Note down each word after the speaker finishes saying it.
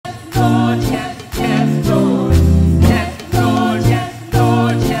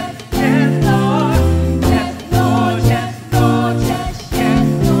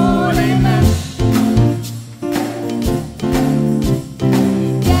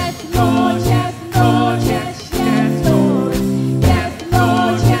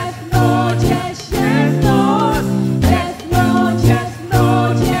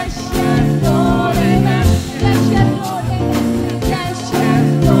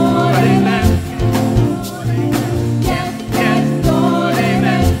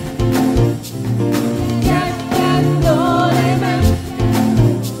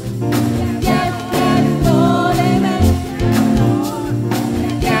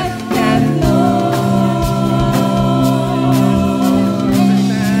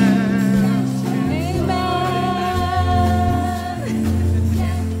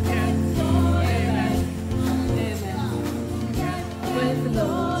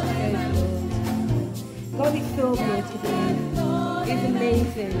God is so good to me. It's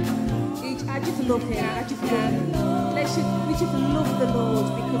amazing. I just love him. I just love him. We just love the Lord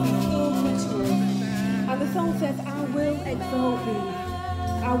because he's so good to us. And the song says, I will exalt thee.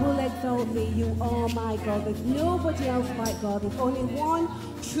 I will exalt thee. You are my God. There's nobody else like God. There's only one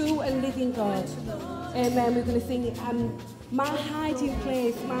true and living God. Amen. We're going to sing my hiding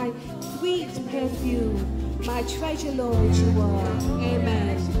place, my sweet perfume, my treasure, Lord, you are.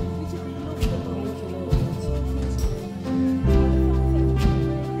 Amen.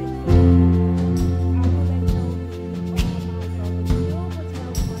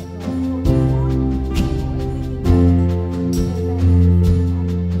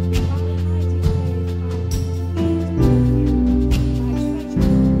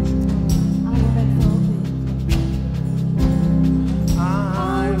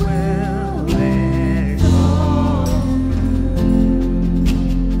 I will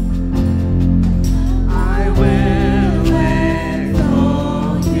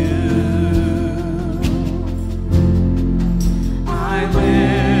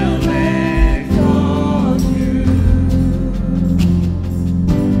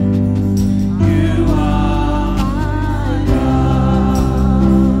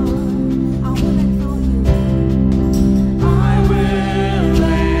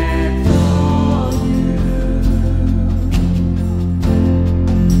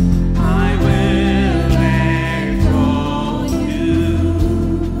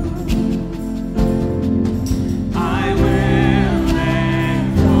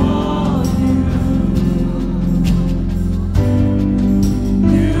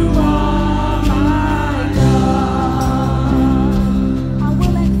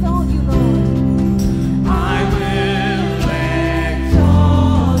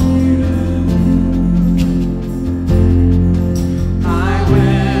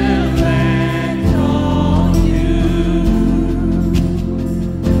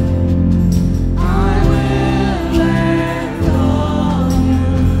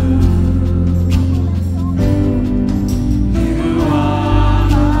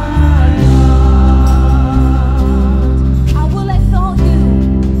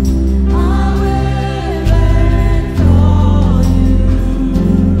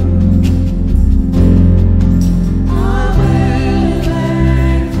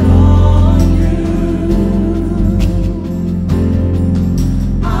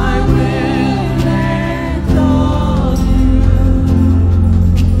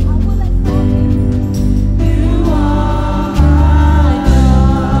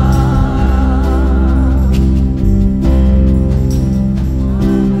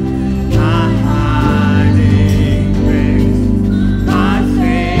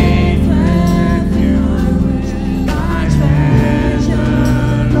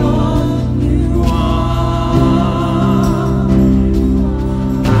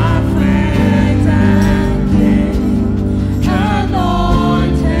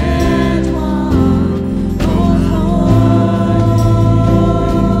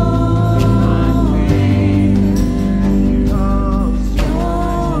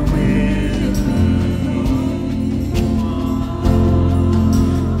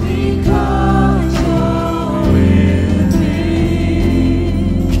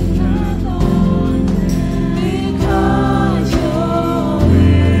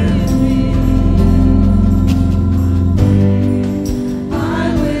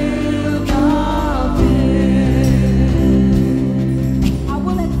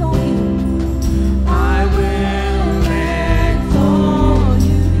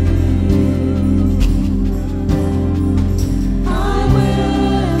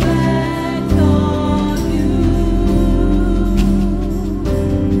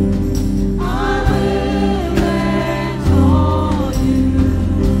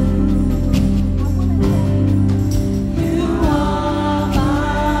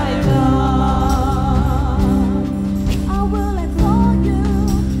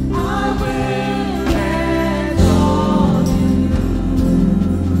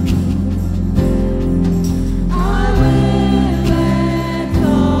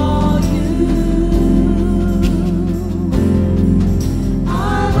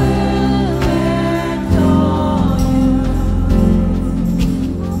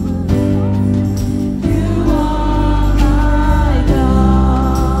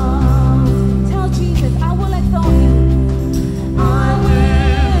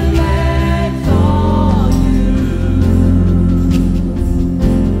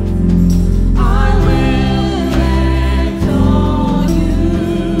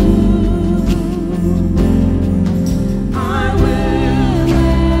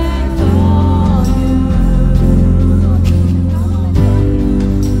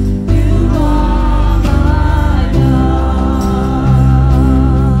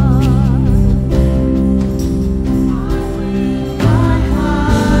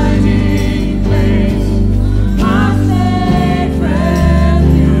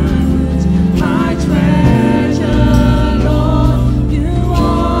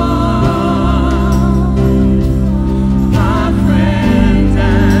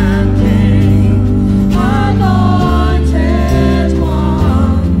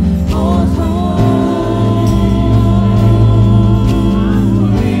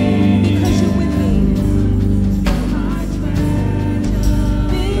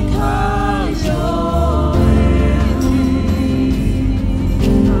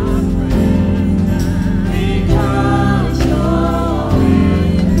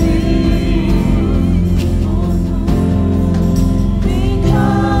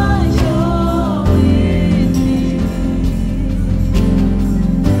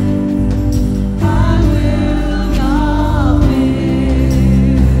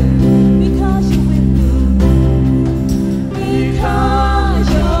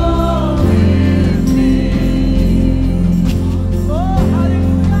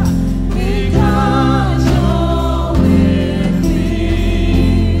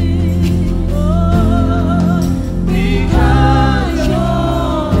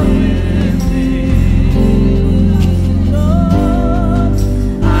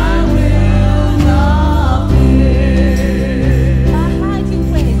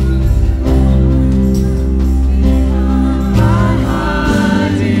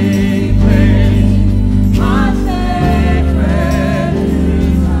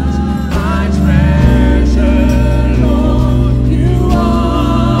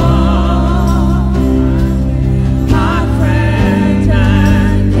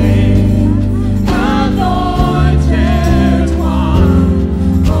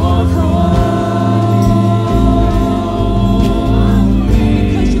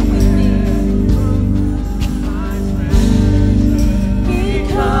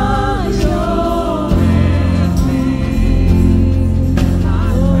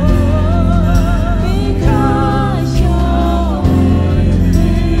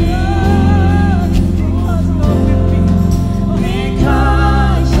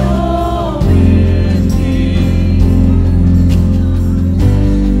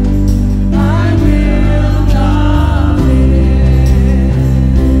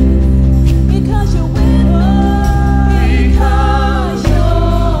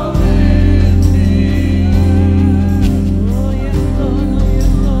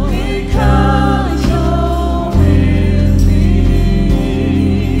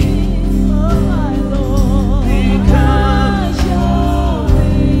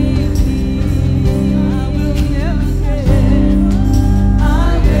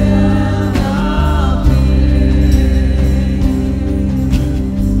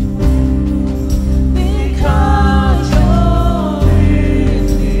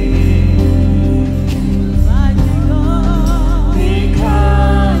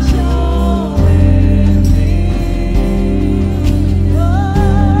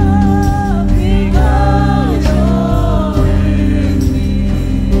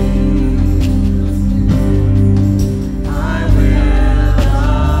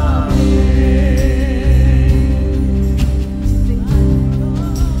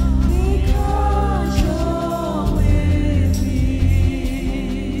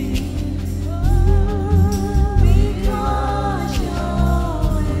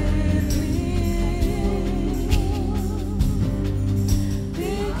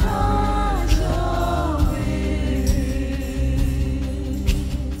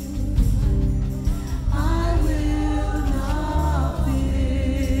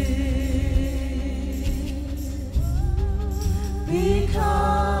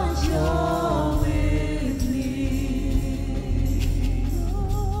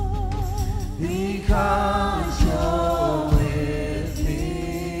Because you're with me.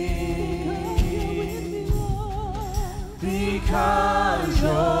 Because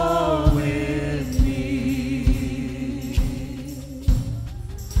you're with me.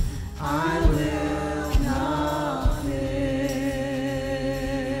 I will not fear.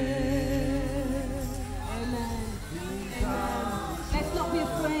 Amen. Let's not be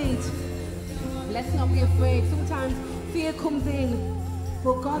afraid. Let's not be afraid. Sometimes fear comes in,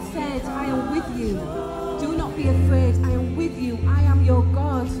 but God said, I am with you. Do not be afraid. I am with you. I am your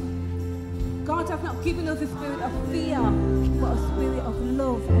God. God has not given us a spirit of fear, but a spirit of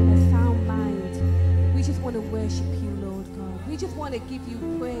love and a sound mind. We just want to worship you, Lord God. We just want to give you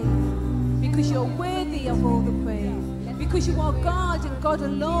praise because you're worthy of all the praise. Because you are God and God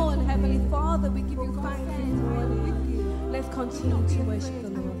alone, Heavenly Father. We give you thanks and honor with you. Let's continue to worship the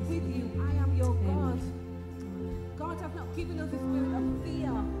Lord. With you, I am your God. God has not given us a spirit of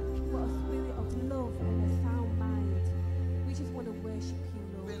fear, but a spirit of love and a sound mind. We just want to worship you,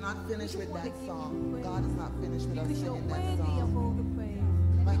 Lord. We're not finished with that song. God is not finished with us because you're singing that worthy of song. all the praise.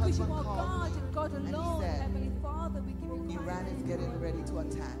 My Because you husband are called God me and God and he alone, said, Heavenly Father. We give you Iran thanks is getting ready to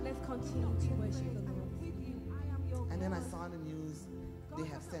attack. Let's continue to worship the Lord. With you, I am your And then I God. saw in the news, they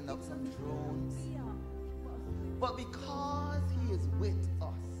have sent up some Fear, drones. but a spirit. But because he is with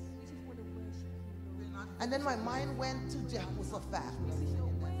us. We just want to worship you, Lord. And then my mind went to Jehoshaphat. Because you're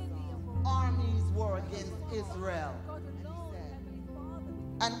worthy of all Armies war against Israel. God alone, Heavenly Father.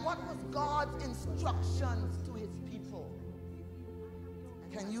 And what was God's instructions to his people?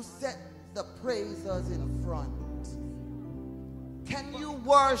 Can you set the praisers in front? Can you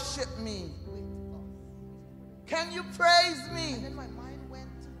worship me? Can you praise me? And then my mind went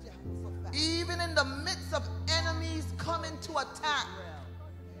to Jehoshaphat. Even in the midst of enemies coming to attack,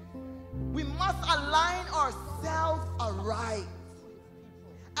 we must align ourselves aright.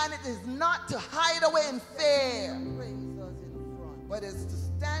 And it is not to hide away in fear, but it's to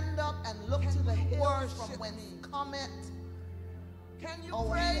stand up and look to the hills from whence cometh. Can you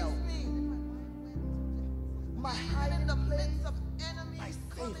praise me? My hiding place of enemies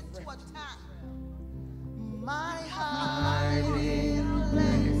coming to attack. My hiding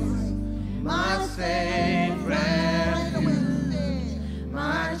place, My safe refuge,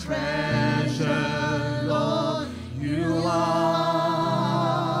 my treasure, Lord, you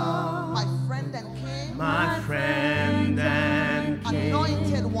are. my friend and king, My friend and king,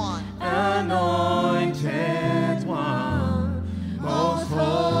 anointed one, anointed one, most holy.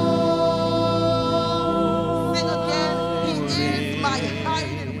 sing again, he is my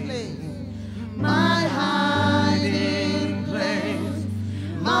hiding place. My hiding place,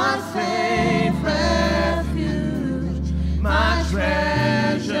 my safe refuge, my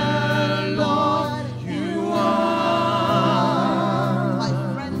treasure, Lord, you are. My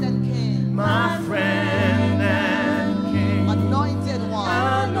friend and king, My friend and king, anointed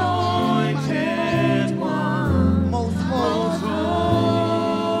one, anointed one, most most holy.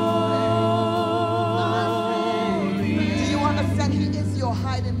 holy. Do you understand? He is your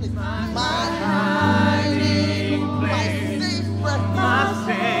hiding place. My hiding my place, safe refuge. my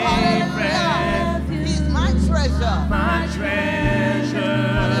safe Hallelujah. refuge, He's my treasure. my treasure,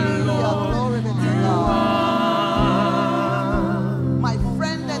 Hallelujah. Lord, Glory be to you God. are. My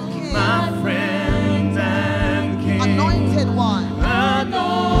friend and king, My friend and king, anointed one,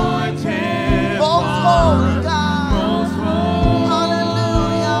 anointed most one, holy God. most holy.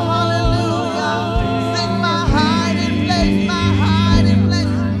 Hallelujah, hallelujah. Sing my hiding place, my hiding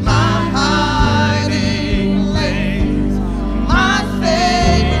place, my hiding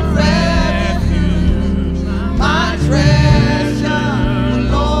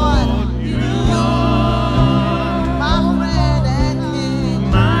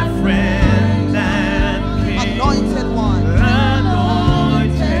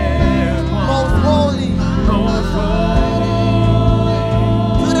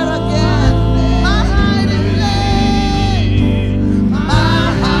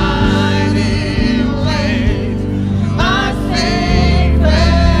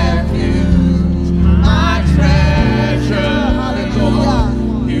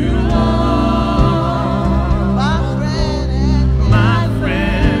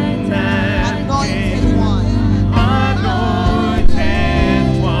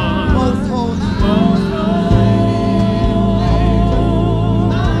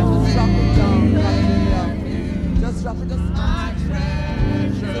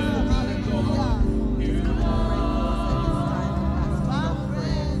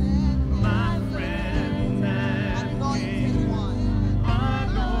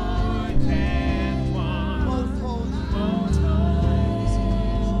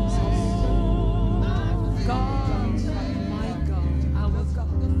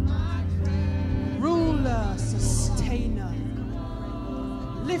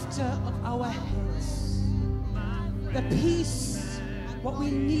lifter of our heads. The peace, what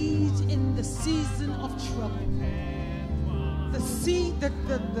we need in the season of trouble. The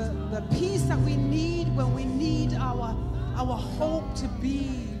peace that we need when we need our hope to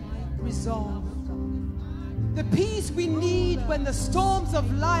be resolved. The peace we need when the storms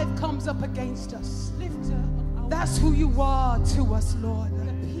of life comes up against us. That's who you are to us, Lord.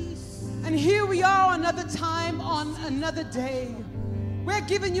 And here we are another time on another day. We're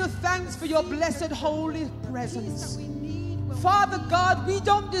giving you thanks for your blessed holy presence. Father God, we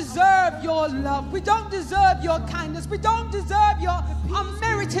don't deserve your love. We don't deserve your kindness. We don't deserve your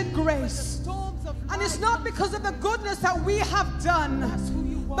unmerited grace. And it's not because of the goodness that we have done,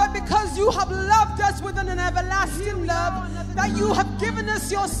 but because you have loved us with an everlasting love, that you have given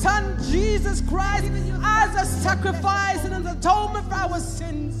us your Son, Jesus Christ, as a sacrifice and an atonement for our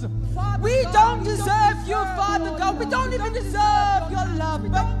sins. We don't deserve you, Father God. We don't even deserve your love.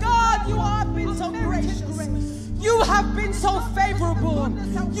 But God, you have been so gracious. You have been so favorable.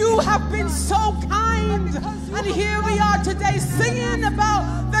 You have been so kind. And here we are today singing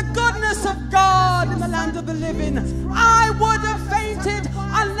about the goodness of God in the land of the living. I would have fainted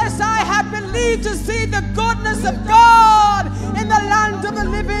unless I had believed to see the goodness of God in the land of the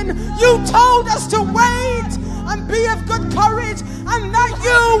living. You told us to wait and be of good courage, and that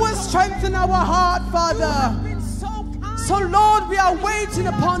you will strengthen our heart, Father. So Lord, we are waiting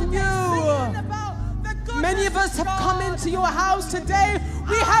upon you. Many of us have come into your house today.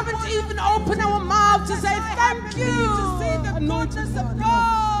 We haven't even opened our mouth to say thank you.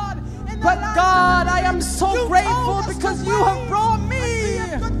 But God, I am so grateful because you have brought me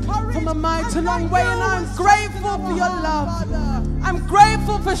from a mighty long way, and I'm grateful for your love. I'm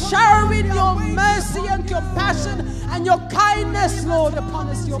grateful for showering your mercy and your passion and your kindness, Lord, upon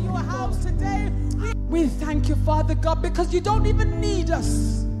us, your people. We thank you, Father God, because you don't even need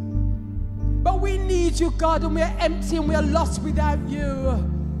us. But we need you, God, and we're empty and we're lost without you.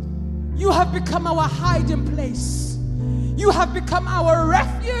 You have become our hiding place. You have become our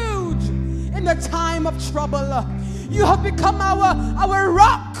refuge in the time of trouble. You have become our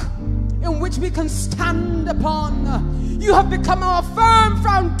rock in which we can stand upon. You have become our firm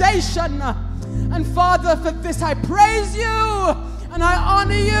foundation. And Father, for this I praise you and I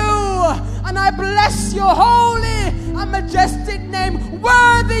honor you and I bless your holy and majestic name.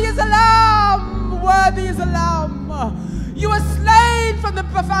 Worthy is the Lamb, worthy is the Lamb. You are slain from the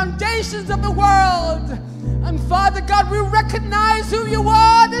foundations of the world. And Father God, we recognize who you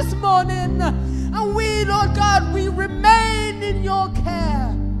are this morning. And we, Lord God, we remain in your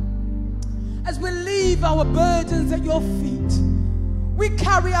care. As we leave our burdens at your feet, we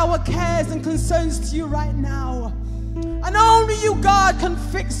carry our cares and concerns to you right now. And only you, God, can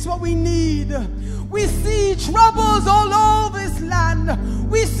fix what we need. We see troubles all over this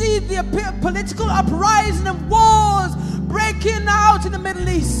land. We see the political uprising and wars breaking out in the Middle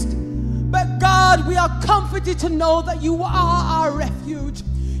East. But God, we are comforted to know that you are our refuge.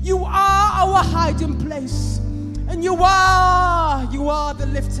 You are our hiding place. And you are the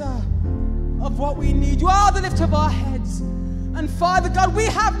lifter of what we need. You are the lifter of our heads. And Father God, we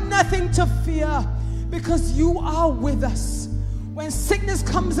have nothing to fear because you are with us. When sickness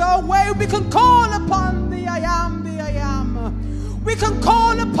comes our way, we can call upon the I am, the I am. We can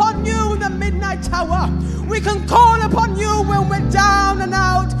call upon you in the midnight hour. We can call upon you when we're down and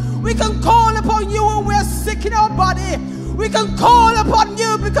out. We can call upon you when we're sick in our body. We can call upon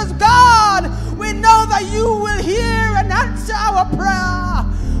you because, God, we know that you will hear and answer our prayer.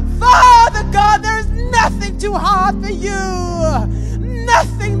 Father God, there is nothing too hard for you.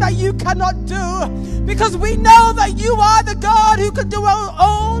 Nothing that you cannot do, because we know that you are the God who can do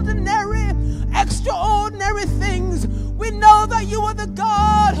ordinary, extraordinary things. We know that you are the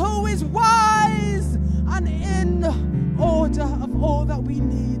God who is wise and in order of all that we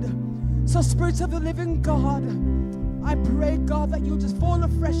need. So Spirit of the living God, I pray, God, that you just fall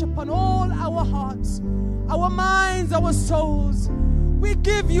afresh upon all our hearts, our minds, our souls. We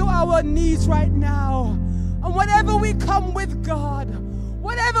give you our needs right now. And whatever we come with, God,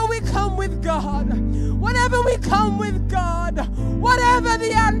 whatever we come with, God, whatever we come with, God, whatever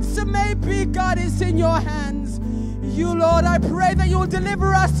the answer may be, God, is in your hands. You, Lord, I pray that you will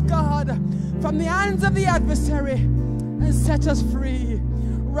deliver us, God, from the hands of the adversary and set us free.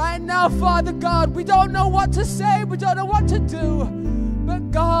 Right now, Father God, we don't know what to say, we don't know what to do, but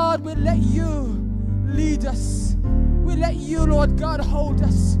God, we let you lead us. We let you, Lord God, hold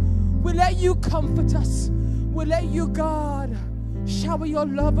us. We let you comfort us. We let you, God, shower your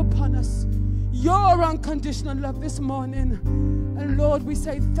love upon us, your unconditional love this morning. And Lord, we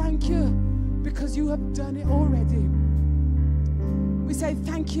say thank you because you have done it already. We say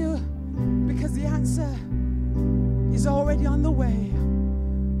thank you because the answer is already on the way.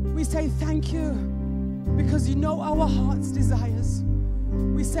 We say thank you because you know our heart's desires.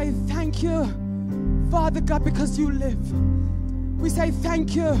 We say thank you, Father God, because you live. We say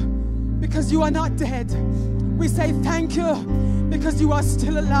thank you because you are not dead. We say thank you because you are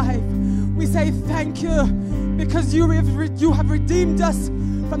still alive. We say thank you because you have redeemed us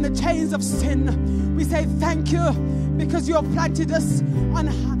from the chains of sin. We say thank you because you have planted us on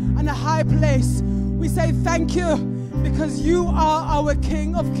a high place. We say thank you because you are our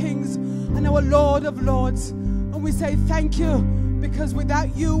King of Kings and our Lord of Lords. And we say thank you because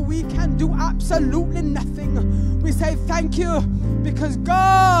without you we can do absolutely nothing. We say thank you because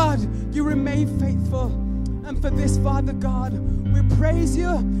God, you remain faithful. And for this, Father God, we praise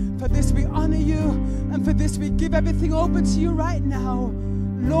you. For this we honor you. And for this we give everything over to you right now.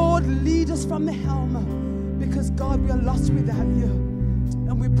 Lord, lead us from the helm, because God, we are lost without you.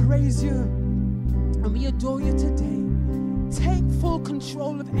 And we praise you and we adore you today. Take full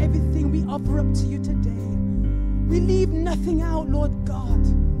control of everything we offer up to you today. We leave nothing out, Lord God.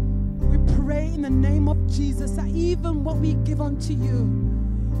 We pray in the name of Jesus that even what we give unto you,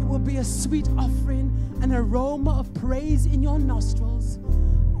 it will be a sweet offering, an aroma of praise in your nostrils.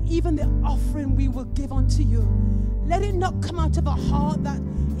 Even the offering we will give unto you, let it not come out of a heart that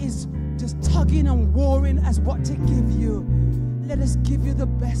is just tugging and warring as what to give you. Let us give you the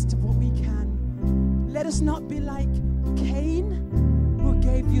best of what we can. Let us not be like Cain, who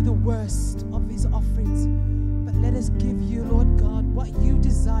gave you the worst of his offerings. But let us give you, Lord God, what you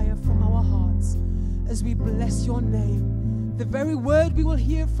desire from our hearts as we bless your name. The very word we will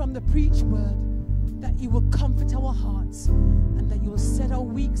hear from the preached word, that you will comfort our hearts and that you will set our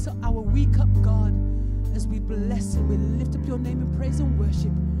week up, God, as we bless and we lift up your name in praise and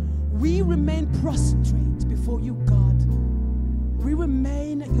worship. We remain prostrate before you, God. We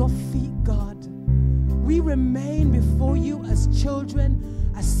remain at your feet, God. We remain before you as children,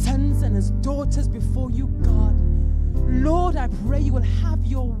 as sons and as daughters before you, God. Lord, I pray you will have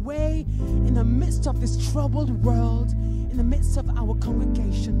your way in the midst of this troubled world, in the midst of our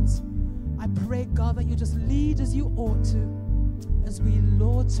congregations. I pray, God, that you just lead as you ought to, as we,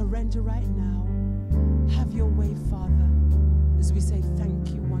 Lord, surrender right now. Have your way, Father, as we say thank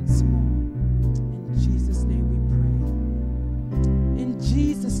you once more. In Jesus' name we pray. In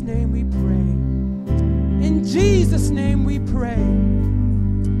Jesus' name we pray. In Jesus' name we pray.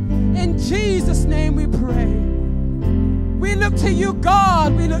 In Jesus' name we pray. We look to you,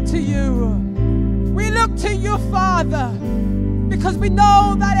 God. We look to you. We look to you, Father, because we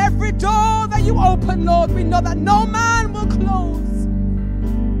know that every door that you open, Lord, we know that no man will close.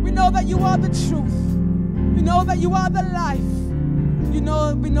 We know that you are the truth. We know that you are the life. We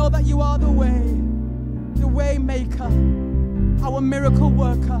know that you are the way maker, our miracle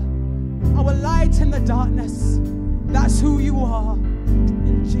worker, our light in the darkness. That's who you are.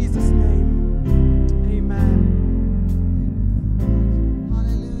 In Jesus' name, amen.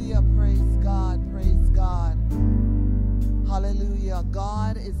 Hallelujah. Praise God. Praise God. Hallelujah.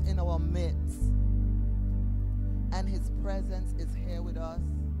 God is in our midst, and his presence is here with us.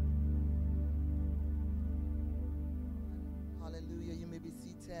 Hallelujah. You may be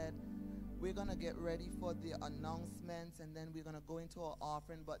seated. We're going to get ready for the announcements, and then we're going to go into our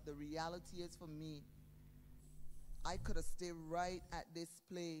offering. But the reality is, for me, I could have stayed right at this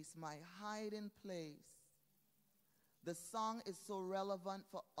place, my hiding place. The song is so relevant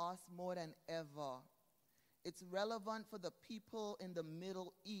for us more than ever. It's relevant for the people in the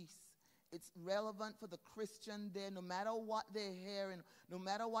Middle East. It's relevant for the Christian there, no matter what they're hearing, no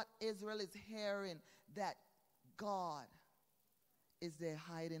matter what Israel is hearing, that God is their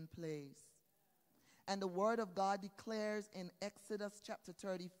hiding place. And the word of God declares in Exodus chapter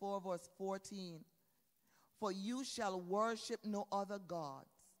 34, verse 14, "For you shall worship no other gods,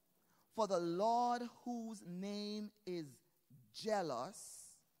 for the Lord, whose name is jealous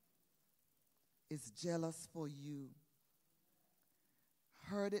for you."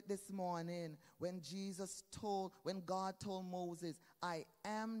 Heard it this morning when God told Moses, "I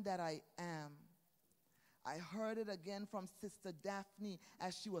am that I am." I heard it again from Sister Daphne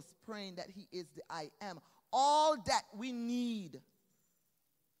as she was praying that he is the I am. All that we need,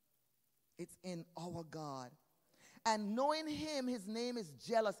 it's in our God. And knowing him, his name is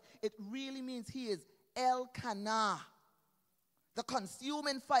jealous. It really means he is Elkanah, the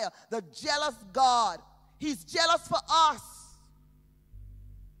consuming fire, the jealous God. He's jealous for us.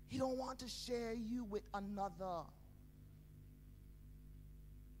 He don't want to share you with another.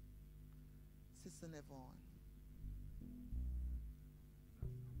 Sister Nevon.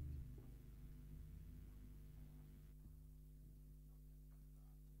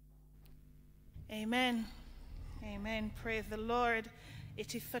 Amen. Amen. Praise the Lord.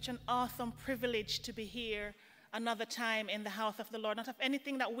 It is such an awesome privilege to be here another time in the house of the Lord. Not of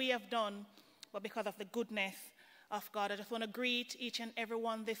anything that we have done, but because of the goodness of God. I just want to greet each and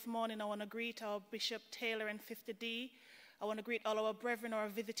everyone this morning. I want to greet our Bishop Taylor and Sister D. I want to greet all our brethren, our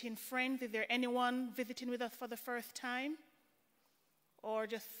visiting friends. Is there anyone visiting with us for the first time? Or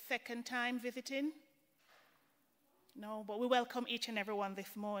just second time visiting? No, but we welcome each and everyone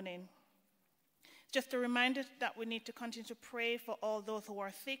this morning. Just a reminder that we need to continue to pray for all those who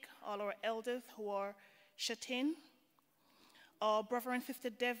are sick, all our elders who are shut in. Our brother and sister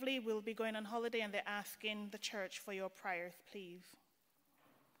Devley will be going on holiday and they're asking the church for your prayers, please.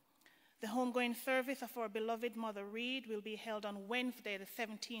 The homegoing service of our beloved Mother Reed will be held on Wednesday, the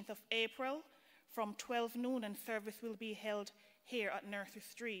 17th of April from 12 noon, and service will be held here at Nursery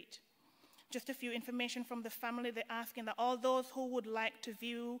Street. Just a few information from the family. They're asking that all those who would like to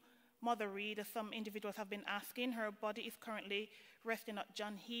view Mother Reed, as some individuals have been asking, her body is currently resting at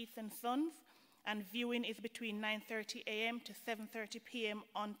John Heath and Sons, and viewing is between 9:30 a.m. to 7:30 p.m.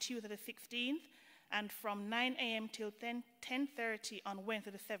 on Tuesday the 16th, and from 9 a.m. till 10:30 on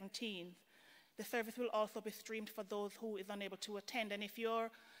Wednesday the 17th. The service will also be streamed for those who is unable to attend, and if you're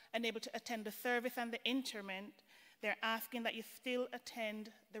unable to attend the service and the interment, they're asking that you still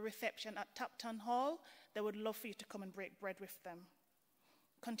attend the reception at Tapton Hall. They would love for you to come and break bread with them.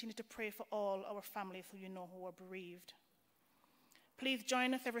 Continue to pray for all our families who you know who are bereaved. Please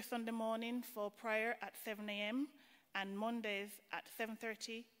join us every Sunday morning for prayer at 7 a.m. and Mondays at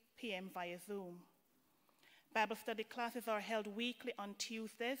 7:30 p.m. via Zoom. Bible study classes are held weekly on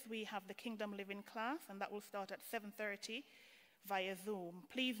Tuesdays. We have the Kingdom Living class, and that will start at 7:30 via Zoom.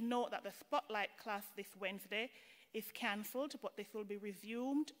 Please note that the Spotlight class this Wednesday is cancelled, but this will be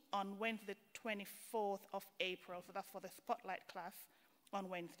resumed on Wednesday, 24th of April. So that's for the Spotlight class on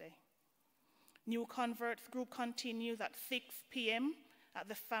Wednesday. New Converts group continues at 6 p.m. at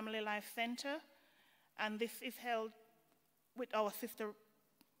the Family Life Center, and this is held with our sister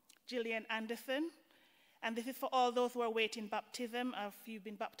Gillian Anderson. And this is for all those who are waiting baptism. If you've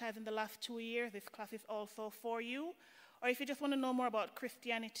been baptized in the last 2 years, this class is also for you. Or if you just want to know more about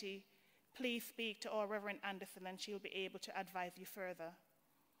Christianity, please speak to our Reverend Anderson and she'll be able to advise you further.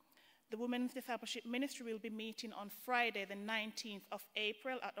 The Women's Discipleship Ministry will be meeting on Friday, the 19th of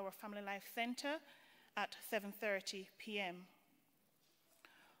April at our Family Life Center at 7:30 p.m.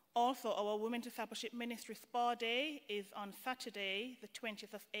 Also, our Women's Discipleship Ministry Spa Day is on Saturday, the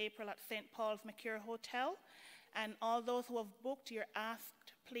 20th of April at St. Paul's Mercure Hotel. And all those who have booked, you're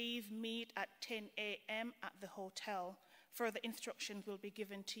asked, please meet at 10 a.m. at the hotel. Further instructions will be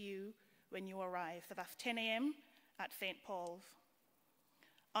given to you when you arrive. So that's 10 a.m. at St. Paul's.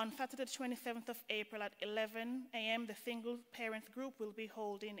 On Saturday, the 27th of April at 11 a.m., the Single Parents Group will be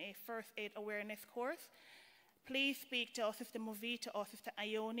holding a First Aid Awareness course. Please speak to our Sister Movita or Sister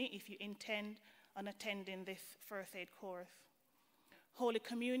Ione if you intend on attending this First Aid course. Holy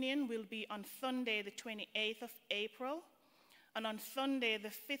Communion will be on Sunday, the 28th of April. And on Sunday,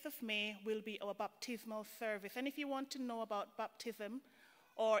 the 5th of May, will be our baptismal service. And if you want to know about baptism,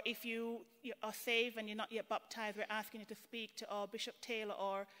 or if you are saved and you're not yet baptized, we're asking you to speak to our Bishop Taylor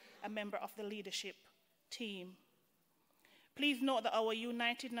or a member of the leadership team. Please note that our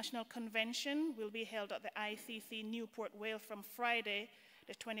United National Convention will be held at the ICC Newport, Wales from Friday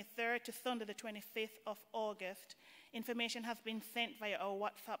the 23rd to Sunday the 25th of August. Information has been sent via our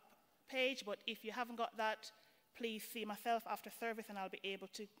WhatsApp page, but if you haven't got that, please see myself after service and I'll be able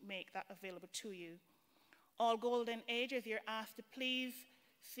to make that available to you. All golden ages, you're asked to please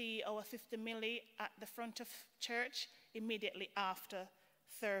see our Sister Millie at the front of church immediately after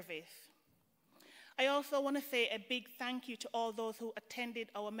service. I also want to say a big thank you to all those who attended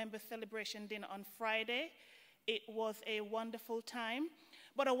our member celebration dinner on Friday. It was a wonderful time.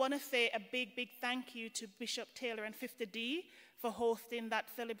 But I want to say a big, big thank you to Bishop Taylor and Sister D for hosting that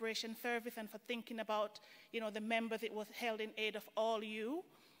celebration service and for thinking about, the members. It was held in aid of all you.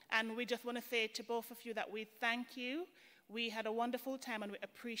 And we just want to say to both of you that we thank you. We had a wonderful time and we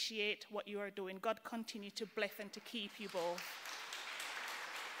appreciate what you are doing. God continue to bless and to keep you both.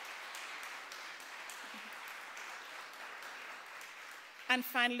 And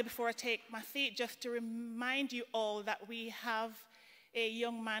finally, before I take my seat, just to remind you all that we have a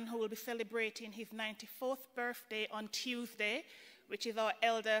young man who will be celebrating his 94th birthday on Tuesday, which is our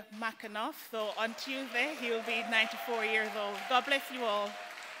elder Mackenoff. So on Tuesday, he will be 94 years old. God bless you all.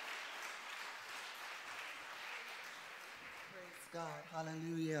 God,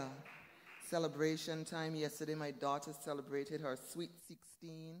 hallelujah. Celebration time. Yesterday, my daughter celebrated her sweet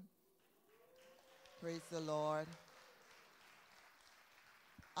 16. Praise the Lord.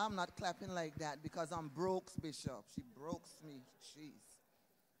 I'm not clapping like that because I'm broke, Bishop. She broke me. Jeez.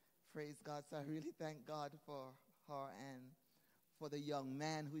 Praise God. So I really thank God for her and for the young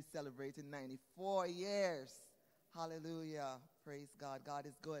man who is celebrating 94 years. Hallelujah. Praise God. God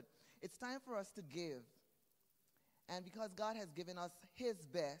is good. It's time for us to give. And because God has given us his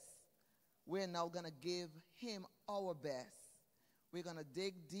best, we're now going to give him our best. We're going to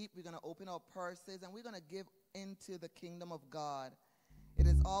dig deep. We're going to open our purses, and we're going to give into the kingdom of God. It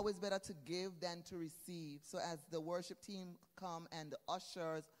is always better to give than to receive. So as the worship team come and the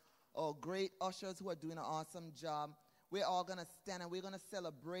ushers, or great ushers who are doing an awesome job, we're all going to stand and we're going to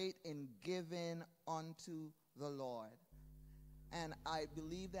celebrate in giving unto the Lord. And I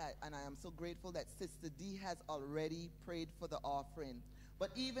believe that, and I am so grateful that Sister D has already prayed for the offering. But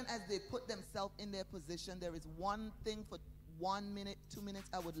even as they put themselves in their position, there is one thing for 1 minute, 2 minutes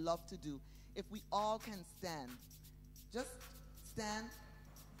I would love to do. If we all can stand, just stand.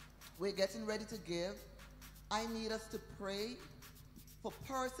 We're getting ready to give. I need us to pray for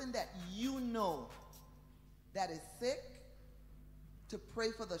person that you know that is sick, to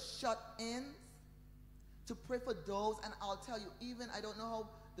pray for the shut-ins, to pray for those, and I'll tell you, even I don't know how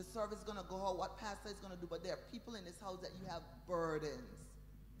the service is going to go, or what pastor is going to do, but there are people in this house that you have burdens.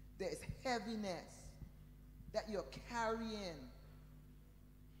 There is heaviness that you're carrying,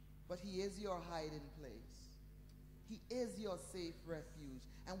 but he is your hiding place. He is your safe refuge,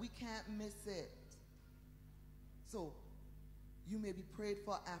 and we can't miss it. So you may be prayed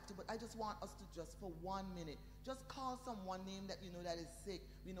for after, but I just want us to just for 1 minute, just call someone name that you know that is sick.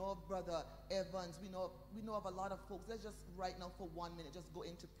 We know of Brother Evans. We know of a lot of folks. Let's just right now for 1 minute, just go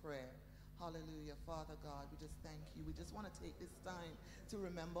into prayer. Hallelujah. Father God, we just thank you. We just want to take this time to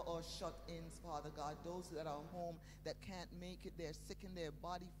remember our shut-ins, Father God, those that are home that can't make it. They're sick in their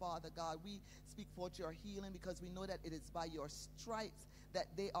body, Father God. We speak forth your healing because we know that it is by your stripes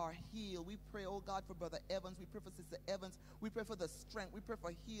that they are healed. We pray, oh God, for Brother Evans. We pray for Sister Evans. We pray for the strength. We pray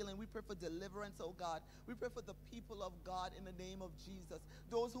for healing. We pray for deliverance, oh God. We pray for the people of God in the name of Jesus.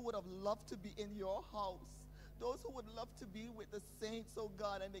 Those who would have loved to be in your house. Those who would love to be with the saints, oh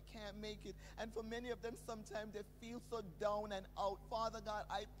God, and they can't make it. And for many of them, sometimes they feel so down and out. Father God,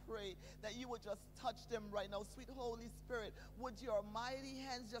 I pray that you would just touch them right now. Sweet Holy Spirit, would your mighty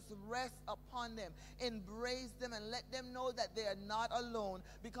hands just rest upon them, embrace them, and let them know that they are not alone,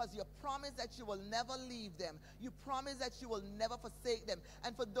 because you promise that you will never leave them. You promise that you will never forsake them.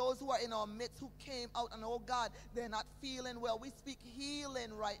 And for those who are in our midst who came out and, oh God, they're not feeling well, we speak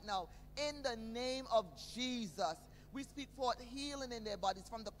healing right now. In the name of Jesus, we speak forth healing in their bodies,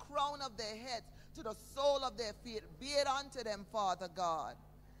 from the crown of their heads to the sole of their feet. Be it unto them, Father God,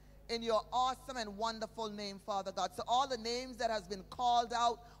 in your awesome and wonderful name, Father God. So all the names that has been called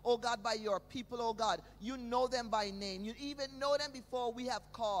out, oh God, by your people, oh God, you know them by name. You even know them before we have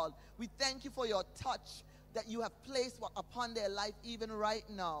called. We thank you for your touch that you have placed upon their life even right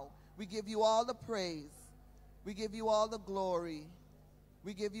now. We give you all the praise. We give you all the glory.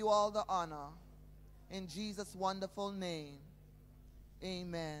 We give you all the honor. In Jesus' wonderful name,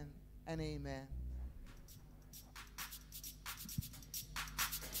 amen and amen.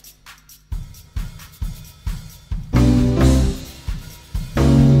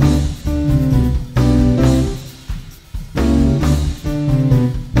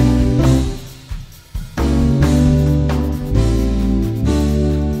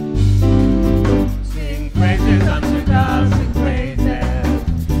 Sing praises unto God, sing praises.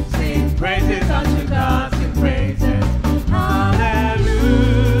 Sing praises unto God, sing praises. Hallelujah.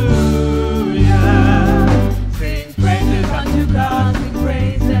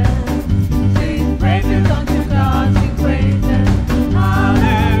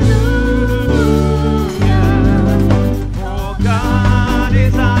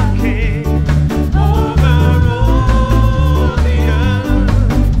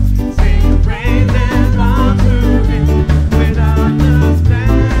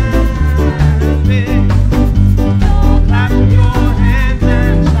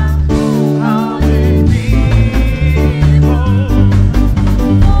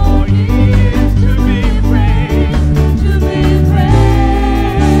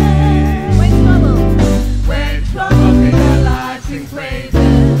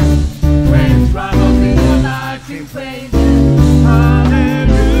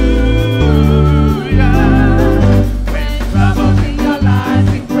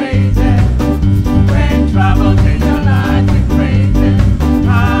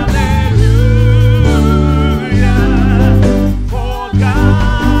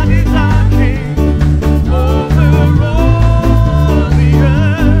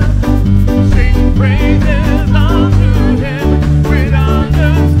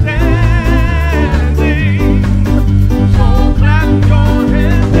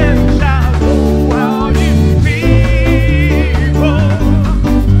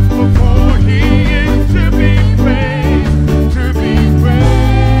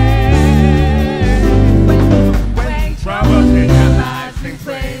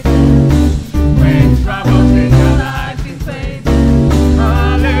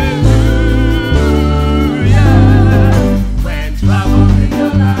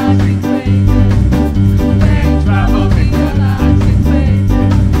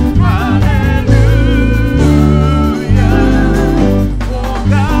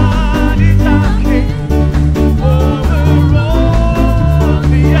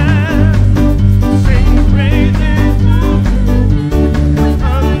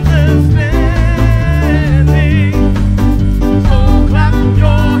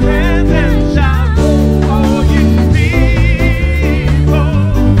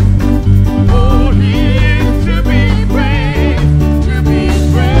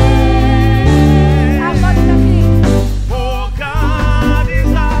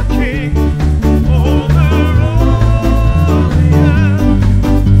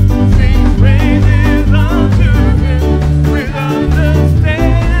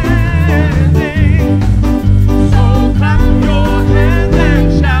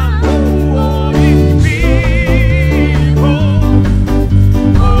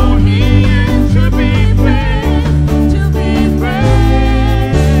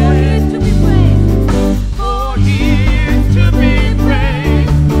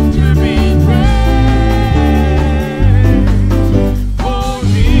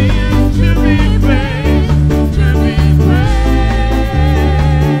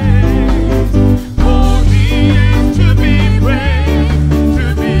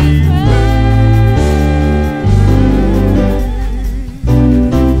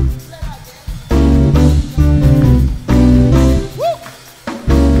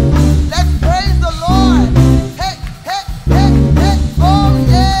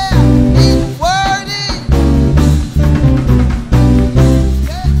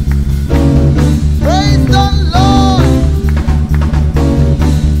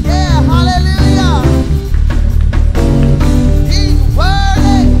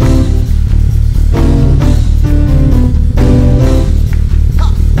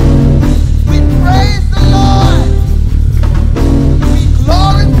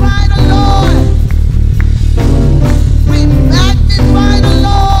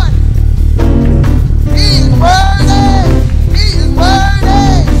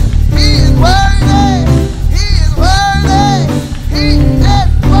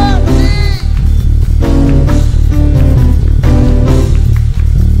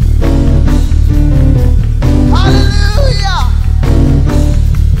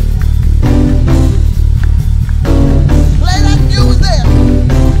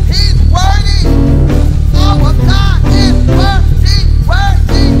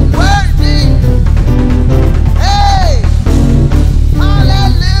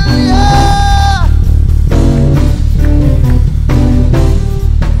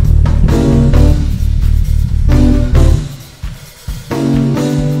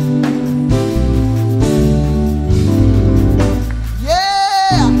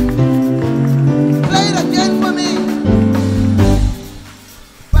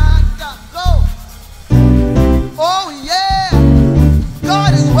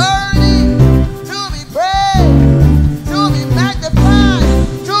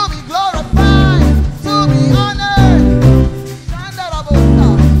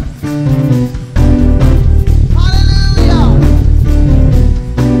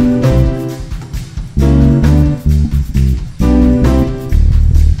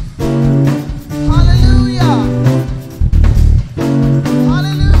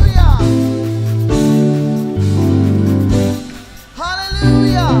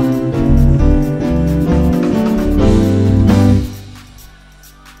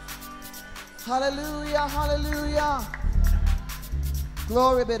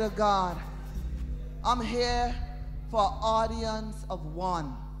 Glory be to God. I'm here for an audience of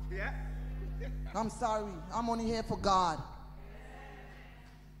one. Yeah. I'm sorry. I'm only here for God.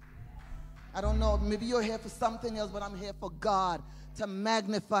 I don't know. Maybe you're here for something else, but I'm here for God, to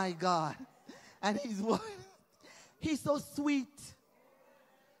magnify God. And He's so sweet.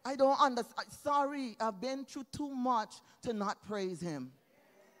 I don't understand. Sorry, I've been through too much to not praise Him.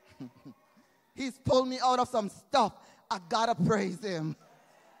 He's pulled me out of some stuff. I gotta praise Him.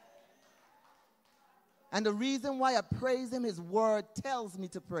 And the reason why I praise Him, His word tells me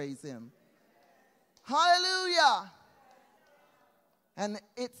to praise Him. Hallelujah. And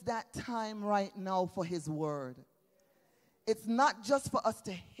it's that time right now for His word. It's not just for us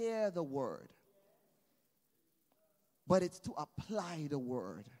to hear the word, but it's to apply the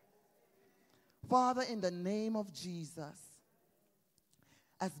word. Father, in the name of Jesus,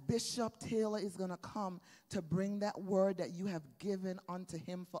 as Bishop Taylor is going to come to bring that word that you have given unto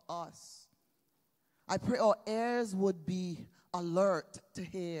him for us, I pray our ears would be alert to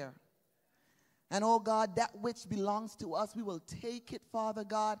hear. And, oh God, that which belongs to us, we will take it, Father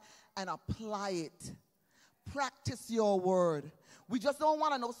God, and apply it. Practice your word. We just don't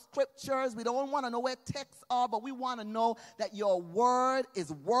want to know scriptures. We don't want to know where texts are, but we want to know that your word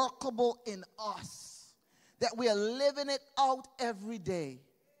is workable in us, that we are living it out every day.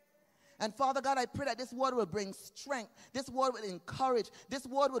 And Father God, I pray that this word will bring strength. This word will encourage. This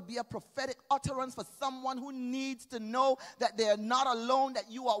word would be a prophetic utterance for someone who needs to know that they are not alone,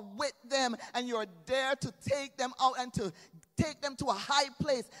 that you are with them and you're there to take them out and to take them to a high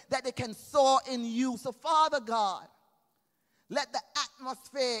place that they can soar in you. So Father God, let the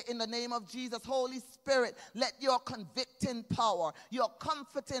atmosphere in the name of Jesus, Holy Spirit, let your convicting power, your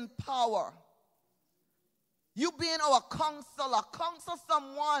comforting power, you being our counselor, counsel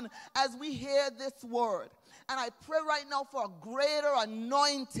someone as we hear this word. And I pray right now for a greater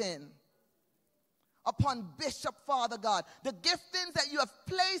anointing upon Bishop, Father God. The giftings that you have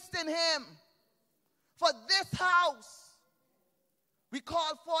placed in him for this house, we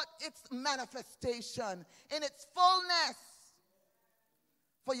call forth its manifestation in its fullness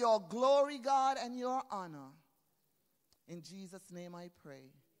for your glory, God, and your honor. In Jesus' name I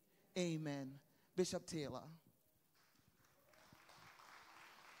pray. Amen. Bishop Taylor.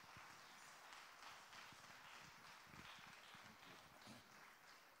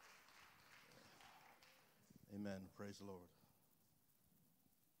 Amen. Praise the Lord.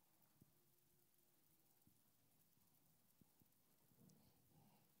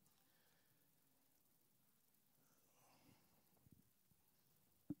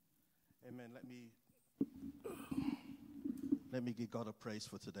 Amen. Let me give God a praise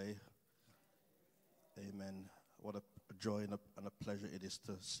for today. Amen. What a joy and a pleasure it is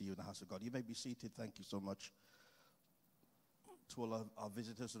to see you in the house of God. You may be seated. Thank you so much. To all our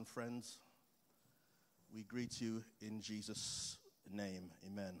visitors and friends, we greet you in Jesus' name.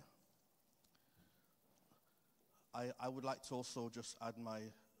 Amen. I would like to also just add my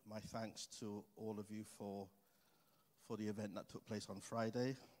thanks to all of you for the event that took place on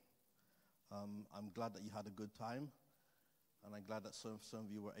Friday. I'm glad that you had a good time, and I'm glad that some of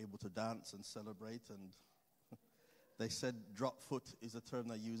you were able to dance and celebrate. And they said drop foot is a term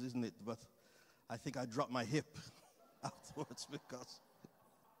they use, isn't it? But I think I dropped my hip afterwards because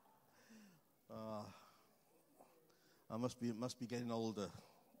I must be getting older.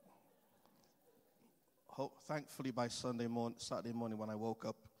 Thankfully, by Saturday morning when I woke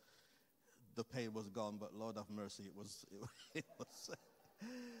up, the pain was gone. But Lord have mercy, it was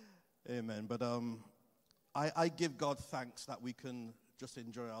Amen. But I give God thanks that we can just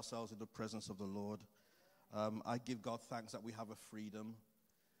enjoy ourselves in the presence of the Lord. I give God thanks that we have a freedom.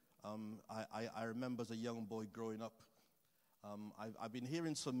 I remember as a young boy growing up, I've been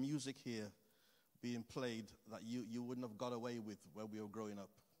hearing some music here being played that you wouldn't have got away with when we were growing up.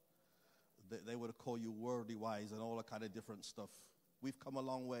 They would have called you worldly wise and all that kind of different stuff. We've come a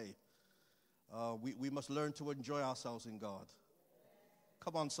long way. We must learn to enjoy ourselves in God.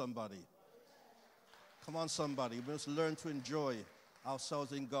 Come on, somebody. Come on, somebody. We must learn to enjoy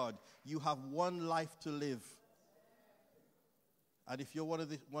ourselves in God. You have one life to live. And if you're one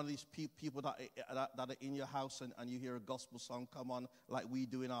of these people that are in your house and you hear a gospel song come on like we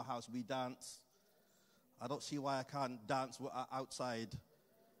do in our house, we dance. I don't see why I can't dance outside.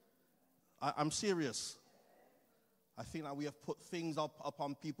 I'm serious. I think that we have put things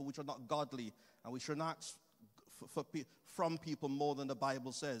upon people which are not godly, and we should not ask from people more than the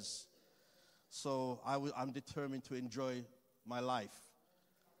Bible says. So I'm determined to enjoy my life.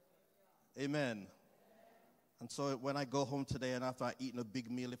 Amen. And so when I go home today and after I've eaten a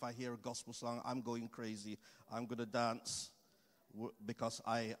big meal, if I hear a gospel song, I'm going crazy. I'm going to dance because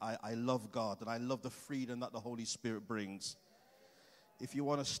I love God and I love the freedom that the Holy Spirit brings. If you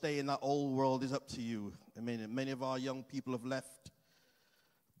want to stay in that old world, it's up to you. I mean, many of our young people have left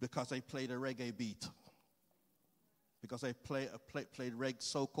because they played a reggae beat, because they played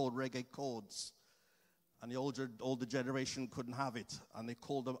so-called reggae chords, and the older generation couldn't have it, and they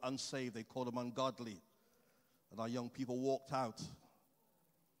called them unsaved, they called them ungodly, and our young people walked out.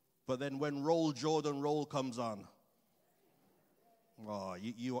 But then when Roll Jordan Roll comes on, oh,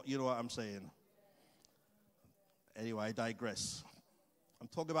 you know what I'm saying. Anyway, I digress. I'm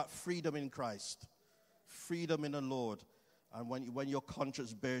talking about freedom in Christ, freedom in the Lord. And when your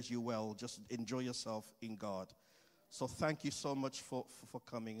conscience bears you well, just enjoy yourself in God. So thank you so much for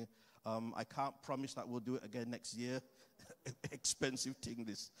coming. I can't promise that we'll do it again next year. Expensive thing,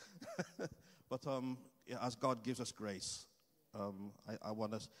 this. But as God gives us grace, I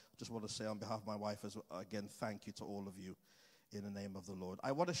just want to say on behalf of my wife, again, thank you to all of you in the name of the Lord.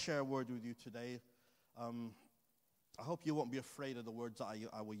 I want to share a word with you today. I hope you won't be afraid of the words that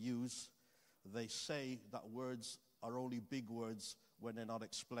I will use. They say that words are only big words when they're not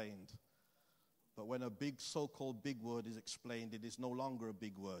explained. But when a big, so-called big word is explained, it is no longer a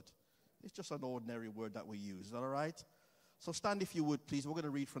big word. It's just an ordinary word that we use. Is that all right? So stand if you would, please. We're going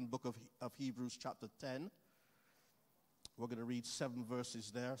to read from the book of Hebrews chapter 10. We're going to read 7 or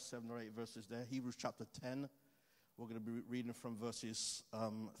 8 verses there. Hebrews chapter 10. We're going to be reading from verses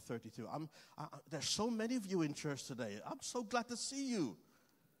 32. There's so many of you in church today. I'm so glad to see you.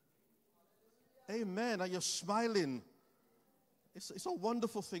 Amen. And you're smiling. It's a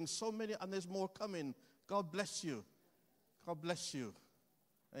wonderful thing. So many, and there's more coming. God bless you. God bless you.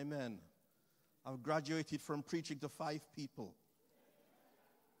 Amen. I've graduated from preaching to 5 people.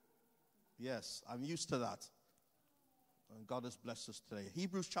 Yes, I'm used to that. And God has blessed us today.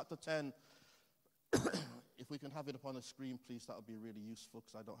 Hebrews chapter 10. If we can have it up on the screen, please, that would be really useful,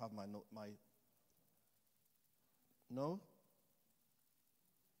 because I don't have my note. No?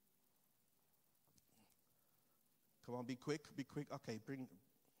 Come on, be quick. Okay, bring.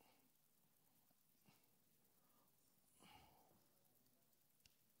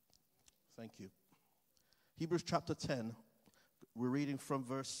 Thank you. Hebrews chapter 10. We're reading from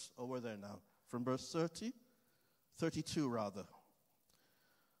we're there now. From verse 32 rather.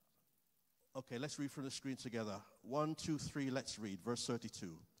 Okay, let's read from the screen together. 1, 2, 3, let's read. Verse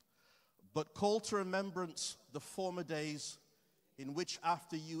 32. But call to remembrance the former days in which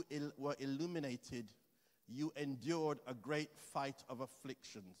after you were illuminated, you endured a great fight of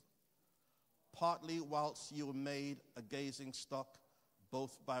afflictions, partly whilst you were made a gazing stock,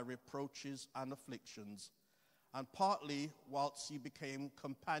 both by reproaches and afflictions, and partly whilst you became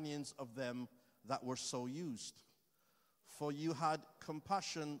companions of them that were so used. For you had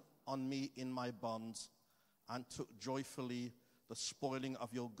compassion on me in my bonds, and took joyfully the spoiling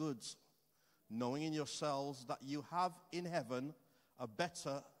of your goods, knowing in yourselves that you have in heaven a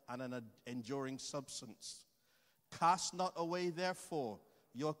better and an enduring substance. Cast not away, therefore,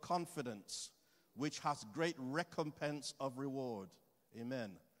 your confidence, which has great recompense of reward.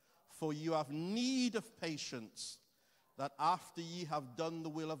 Amen. For you have need of patience, that after ye have done the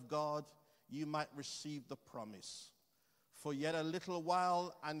will of God, you might receive the promise. For yet a little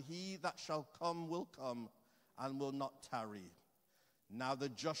while, and he that shall come will come, and will not tarry. Now the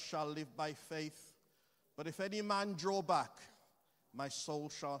just shall live by faith. But if any man draw back, my soul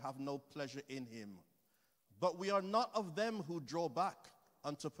shall have no pleasure in him. But we are not of them who draw back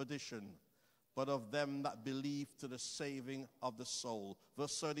unto perdition, but of them that believe to the saving of the soul.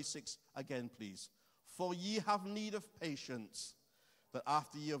 Verse 36 again, please. For ye have need of patience, that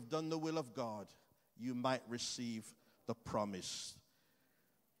after ye have done the will of God, you might receive the promise.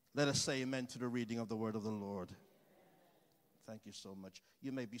 Let us say amen to the reading of the word of the Lord. Thank you so much.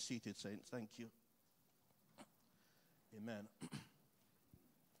 You may be seated, saints. Thank you. Amen.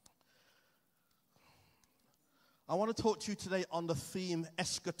 I want to talk to you today on the theme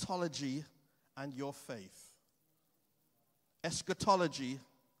eschatology and your faith. Eschatology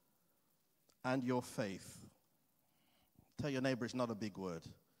and your faith. Tell your neighbor it's not a big word.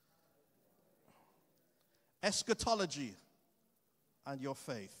 Eschatology and your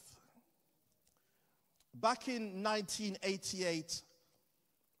faith. Back in 1988,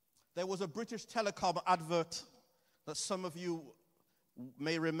 there was a British Telecom advert that some of you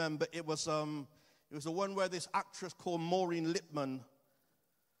may remember. It was the one where this actress called Maureen Lipman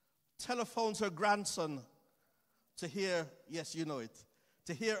telephones her grandson to hear, yes, you know it,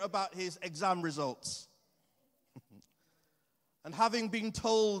 to hear about his exam results. And having been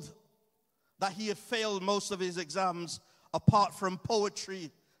told that he had failed most of his exams apart from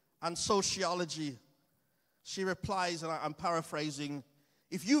poetry and sociology, She replies, and I'm paraphrasing,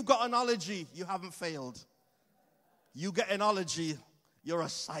 if you've got analogy, you haven't failed. You get analogy, you're a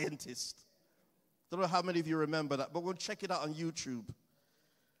scientist. Don't know how many of you remember that, but we'll check it out on YouTube.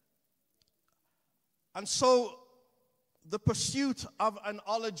 And so the pursuit of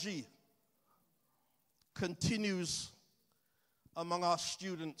analogy continues among our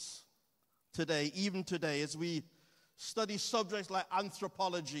students today, even today, as we study subjects like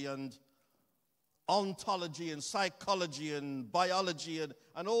anthropology and ontology and psychology and biology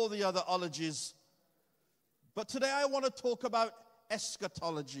and all the other ologies. But today I want to talk about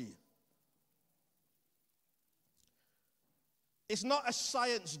eschatology. It's not a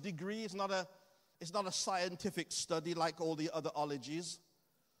science degree, it's not a scientific study like all the other ologies,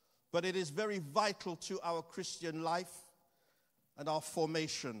 but it is very vital to our Christian life and our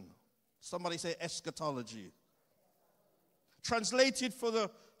formation. Somebody say eschatology. Translated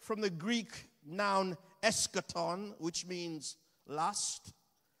from the Greek noun eschaton, which means last,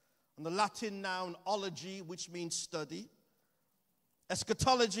 and the Latin noun ology, which means study.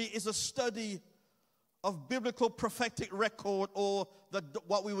 Eschatology is a study of biblical prophetic record, or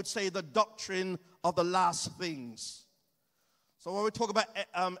what we would say the doctrine of the last things. So when we talk about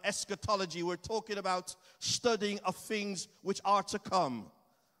eschatology, we're talking about studying of things which are to come.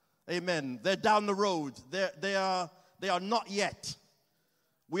 Amen. They're down the road. They are not yet.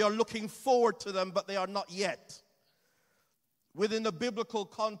 We are looking forward to them, but they are not yet. Within the biblical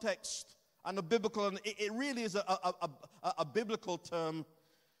context and the biblical, and it really is a biblical term.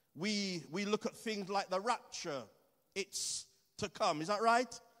 We look at things like the rapture. It's to come. Is that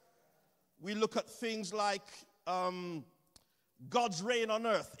right? We look at things like God's reign on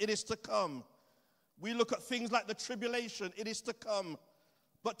earth. It is to come. We look at things like the tribulation. It is to come.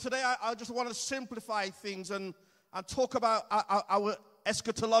 But today I just want to simplify things and talk about our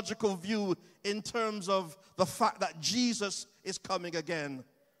eschatological view in terms of the fact that Jesus is coming again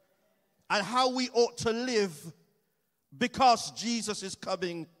and how we ought to live because Jesus is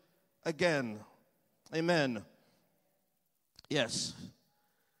coming again. Amen. Yes.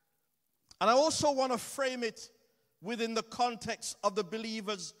 And I also want to frame it within the context of the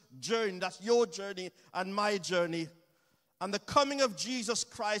believer's journey. That's your journey and my journey. And the coming of Jesus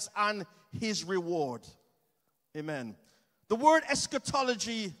Christ and his reward. Amen. The word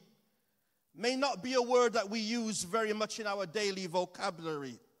eschatology may not be a word that we use very much in our daily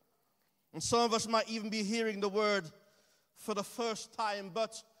vocabulary. And some of us might even be hearing the word for the first time.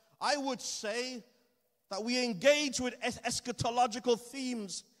 But I would say that we engage with eschatological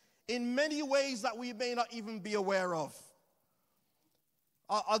themes in many ways that we may not even be aware of.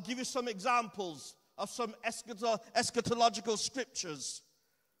 I'll give you some examples of some eschatological scriptures.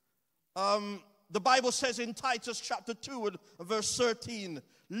 The Bible says in Titus chapter 2 and verse 13,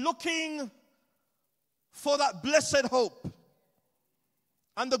 looking for that blessed hope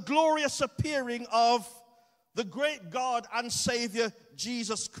and the glorious appearing of the great God and Savior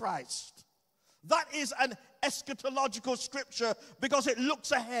Jesus Christ. That is an eschatological scripture because it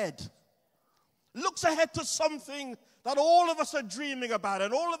looks ahead. Looks ahead to something that all of us are dreaming about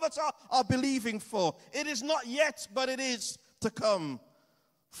and all of us are believing for. It is not yet, but it is to come.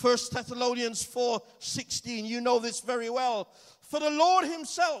 1 Thessalonians 4:16, you know this very well. For the Lord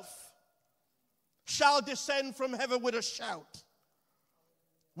himself shall descend from heaven with a shout,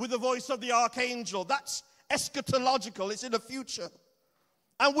 with the voice of the archangel. That's eschatological, it's in the future.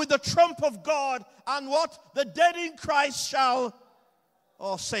 And with the trump of God, and what? The dead in Christ shall,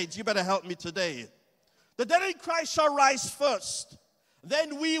 oh saints, you better help me today. The dead in Christ shall rise first.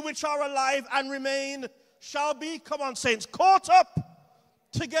 Then we which are alive and remain shall be, come on saints, caught up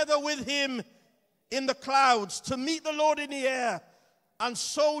together with him in the clouds to meet the Lord in the air, and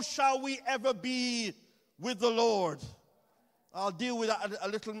so shall we ever be with the Lord. I'll deal with that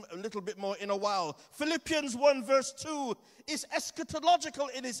a little bit more in a while. Philippians 1 verse 2 is eschatological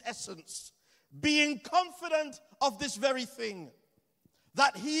in its essence, being confident of this very thing,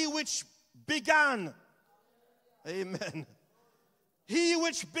 that he which began, amen, he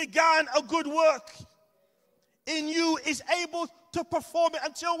which began a good work in you is able to perform it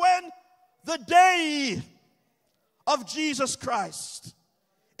until when? The day of Jesus Christ.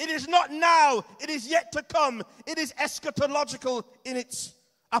 It is not now, it is yet to come. It is eschatological in its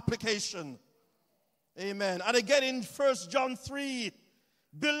application. Amen. And again in 1 John 3,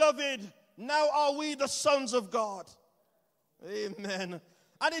 beloved, now are we the sons of God. Amen.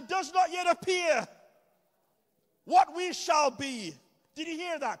 And it does not yet appear what we shall be. Did you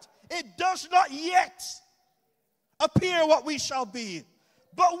hear that? It does not yet appear what we shall be.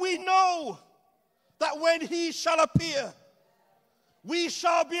 But we know that when he shall appear, we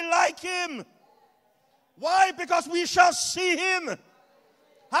shall be like him. Why? Because we shall see him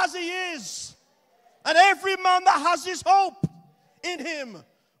as he is. And every man that has his hope in him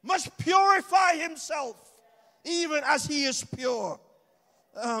must purify himself, even as he is pure.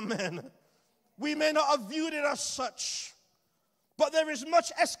 Amen. We may not have viewed it as such, but there is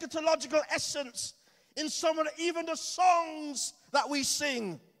much eschatological essence in some of even the songs that we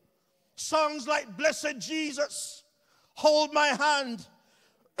sing. Songs like Blessed Jesus, Hold My Hand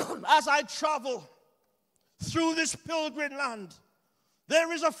as I travel through this pilgrim land.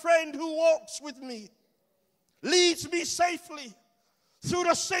 There is a friend who walks with me, leads me safely through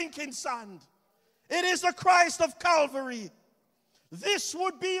the sinking sand. It is the Christ of Calvary. This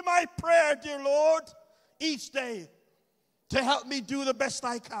would be my prayer, dear Lord, each day, to help me do the best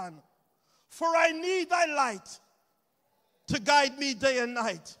I can. For I need thy light to guide me day and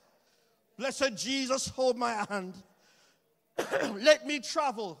night. Blessed Jesus, hold my hand. Let me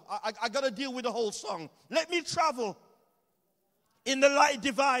travel. I got to deal with the whole song. Let me travel in the light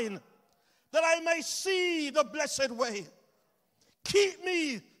divine, that I may see the blessed way. Keep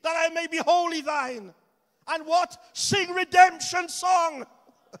me, that I may be wholly thine. And what? Sing redemption song.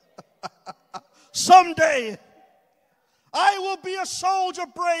 Someday, I will be a soldier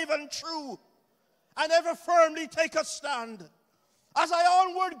brave and true, and ever firmly take a stand, as I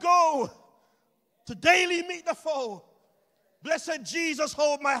onward go to daily meet the foe. Blessed Jesus,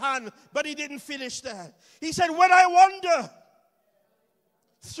 hold my hand. But he didn't finish there. He said, when I wander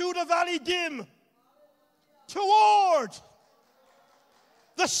through the valley dim toward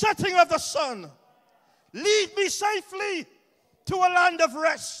the setting of the sun, lead me safely to a land of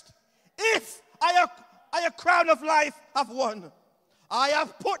rest. If I a crown of life have won, I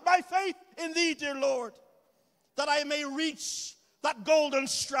have put my faith in thee, dear Lord, that I may reach that golden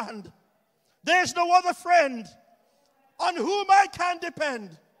strand. There's no other friend on whom I can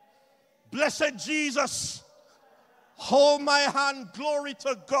depend. Blessed Jesus, hold my hand. Glory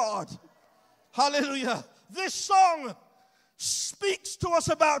to God. Hallelujah. This song speaks to us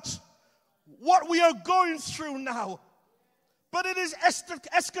about what we are going through now. But it is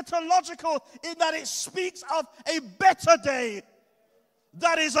eschatological in that it speaks of a better day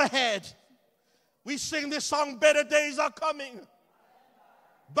that is ahead. We sing this song, better days are coming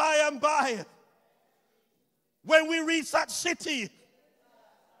by and by. When we reach that city,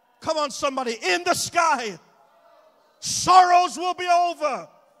 come on somebody, in the sky, sorrows will be over.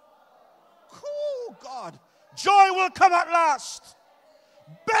 Oh God, joy will come at last.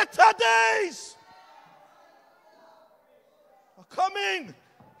 Better days are coming.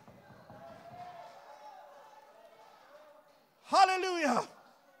 Hallelujah.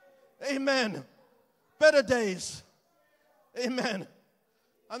 Amen. Better days. Amen.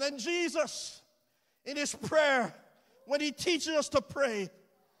 And then Jesus, in his prayer, when he teaches us to pray,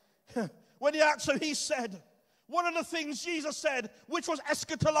 when he asked him, he said, one of the things Jesus said, which was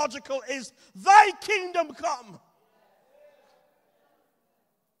eschatological, is, thy kingdom come.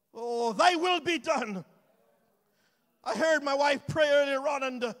 Oh, thy will be done. I heard my wife pray earlier on,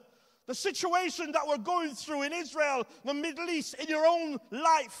 and the situation that we're going through in Israel, the Middle East, in your own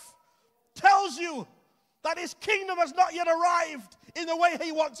life, tells you that his kingdom has not yet arrived in the way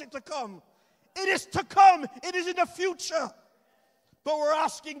he wants it to come. It is to come. It is in the future. But we're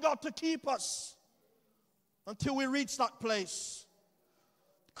asking God to keep us until we reach that place.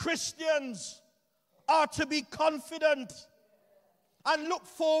 Christians are to be confident and look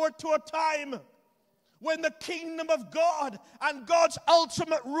forward to a time when the kingdom of God and God's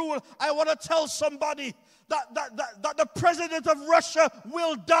ultimate rule. I want to tell somebody that the president of Russia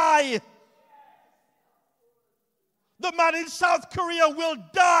will die. The man in South Korea will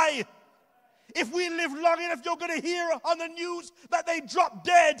die. If we live long enough, you're going to hear on the news that they drop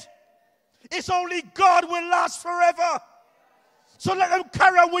dead. It's only God will last forever. So let them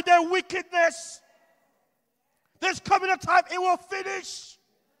carry on with their wickedness. There's coming a time it will finish.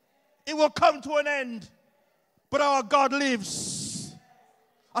 It will come to an end. But our God lives.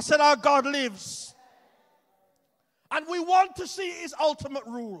 I said our God lives. And we want to see his ultimate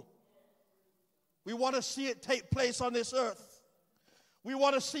rule. We want to see it take place on this earth. We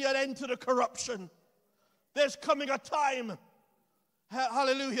want to see an end to the corruption. There's coming a time,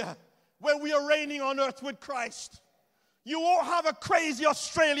 hallelujah, when we are reigning on earth with Christ. You won't have a crazy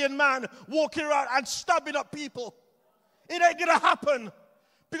Australian man walking around and stabbing up people. It ain't going to happen,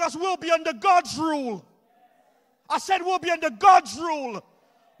 because we'll be under God's rule. I said we'll be under God's rule.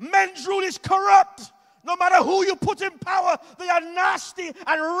 Men's rule is corrupt. No matter who you put in power, they are nasty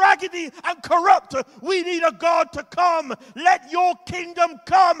and raggedy and corrupt. We need a God to come. Let your kingdom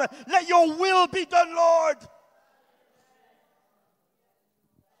come. Let your will be done, Lord.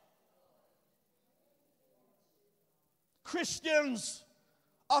 Christians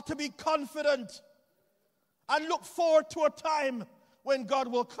are to be confident and look forward to a time when God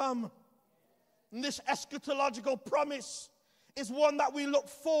will come. And this eschatological promise is one that we look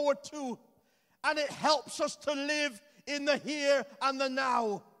forward to, and it helps us to live in the here and the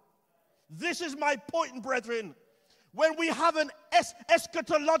now. This is my point, brethren. When we have an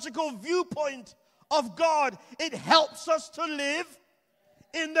eschatological viewpoint of God, it helps us to live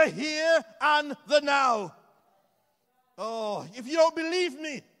in the here and the now. Oh, if you don't believe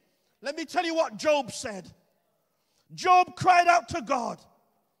me, let me tell you what Job said. Job cried out to God.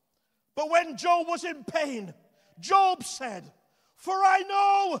 But when Job was in pain, Job said, "For I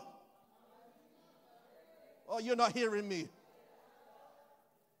know." Oh, you're not hearing me.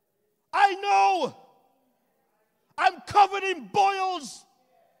 I know I'm covered in boils.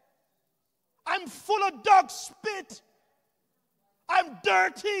 I'm full of dog spit. I'm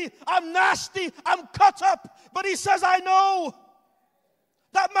dirty. I'm nasty. I'm cut up. But he says, I know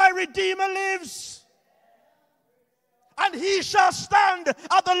that my Redeemer lives. And he shall stand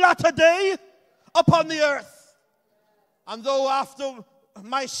at the latter day upon the earth. And though after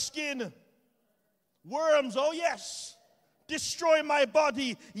my skin, worms, oh yes, destroy my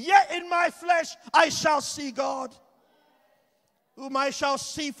body, yet in my flesh I shall see God, whom I shall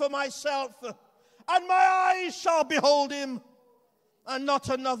see for myself, and my eyes shall behold him, and not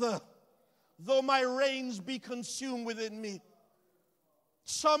another, though my reins be consumed within me.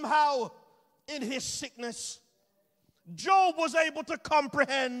 Somehow, in his sickness, Job was able to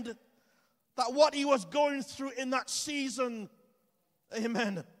comprehend that what he was going through in that season,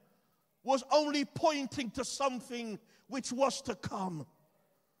 amen, was only pointing to something which was to come.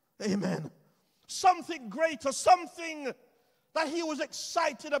 Amen. Something greater, something that he was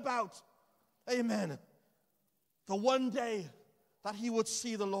excited about. Amen. The one day that he would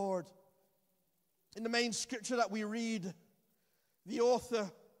see the Lord. In the main scripture that we read, the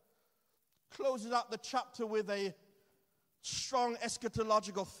author closes out the chapter with a strong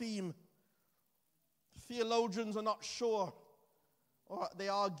eschatological theme. Theologians are not sure, or they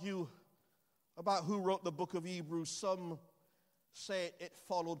argue about who wrote the book of Hebrews. Some say it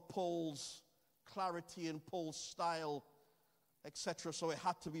followed Paul's clarity and Paul's style, etc., so it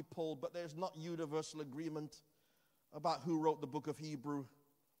had to be Paul, but there's not universal agreement about who wrote the book of Hebrew.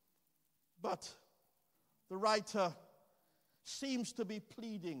 But the writer seems to be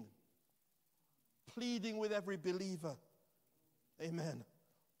pleading with every believer, amen,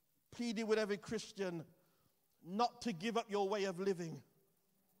 pleading with every Christian not to give up your way of living,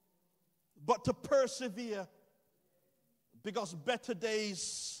 but to persevere, because better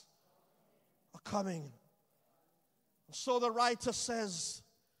days are coming. So the writer says,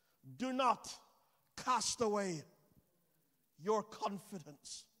 do not cast away your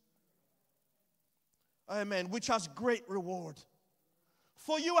confidence, amen, which has great reward.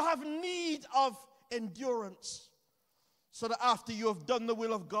 For you have need of endurance, so that after you have done the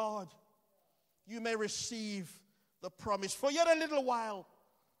will of God, you may receive the promise. For yet a little while,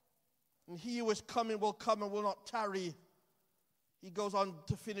 and he who is coming will come and will not tarry. He goes on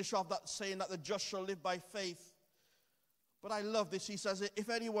to finish off that saying that the just shall live by faith. But I love this. He says, if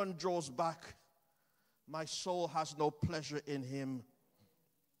anyone draws back, my soul has no pleasure in him.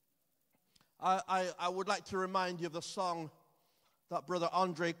 I would like to remind you of the song that Brother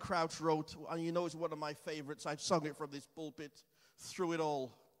Andre Crouch wrote, and you know it's one of my favorites. I've sung it from this pulpit. Through it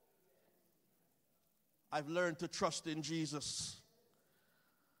all, I've learned to trust in Jesus.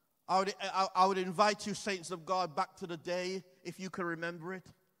 I would invite you, saints of God, back to the day, if you can remember it,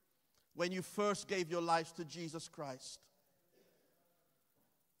 when you first gave your lives to Jesus Christ.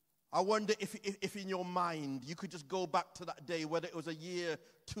 I wonder if in your mind you could just go back to that day, whether it was a year,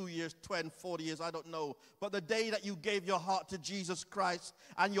 2 years, 20, 40 years, I don't know. But the day that you gave your heart to Jesus Christ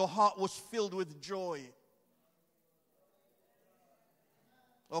and your heart was filled with joy.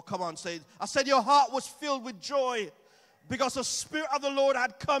 Oh, come on, say it. I said your heart was filled with joy because the Spirit of the Lord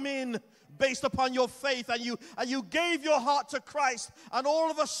had come in based upon your faith, and you gave your heart to Christ, and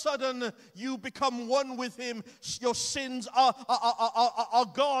all of a sudden you become one with him. Your sins are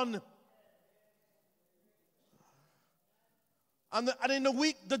gone. And in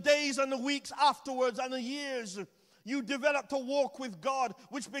the days and the weeks afterwards and the years, you developed a walk with God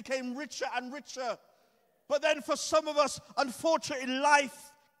which became richer and richer. But then for some of us, unfortunately,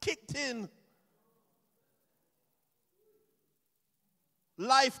 life kicked in.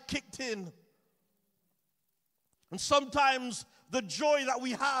 Life kicked in. And sometimes the joy that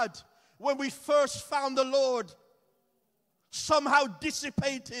we had when we first found the Lord somehow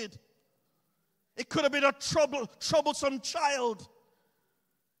dissipated. It could have been a troublesome child.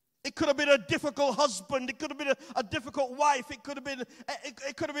 It could have been a difficult husband. It could have been a difficult wife. It could have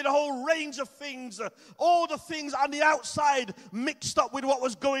been a whole range of things. All the things on the outside mixed up with what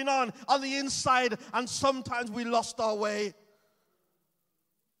was going on the inside. And sometimes we lost our way.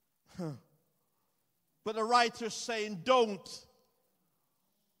 But the writer's saying, don't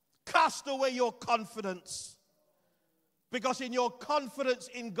cast away your confidence. Because in your confidence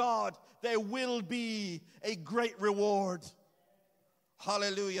in God, there will be a great reward.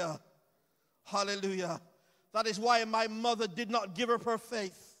 Hallelujah. Hallelujah. That is why my mother did not give up her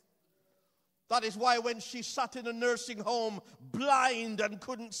faith. That is why when she sat in a nursing home, blind and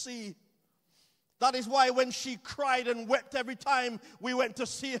couldn't see. That is why when she cried and wept every time we went to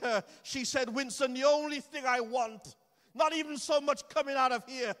see her, she said, Winston, the only thing I want, not even so much coming out of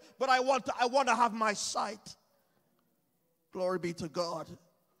here, but I want to have my sight. Glory be to God.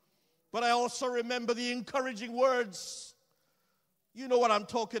 But I also remember the encouraging words. You know what I'm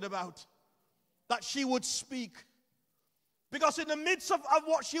talking about. That she would speak. Because in the midst of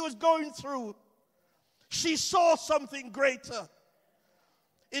what she was going through, she saw something greater.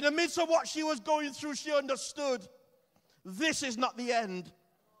 In the midst of what she was going through, she understood, this is not the end.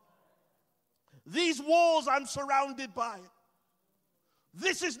 These walls I'm surrounded by,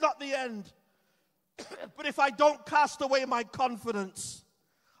 this is not the end. But if I don't cast away my confidence,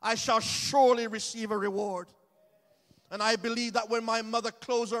 I shall surely receive a reward. And I believe that when my mother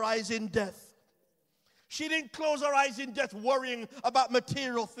closed her eyes in death, she didn't close her eyes in death worrying about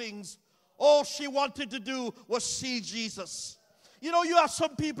material things. All she wanted to do was see Jesus. You know, you have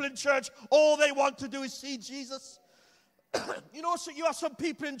some people in church, all they want to do is see Jesus. You know, so you have some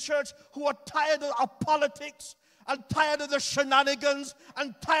people in church who are tired of politics, and tired of the shenanigans,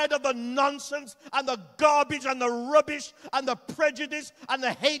 and tired of the nonsense, and the garbage, and the rubbish, and the prejudice, and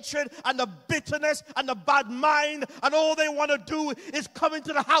the hatred, and the bitterness, and the bad mind, and all they want to do is come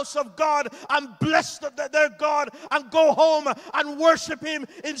into the house of God and bless their God and go home and worship Him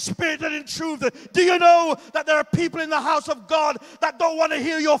in spirit and in truth. Do you know that there are people in the house of God that don't want to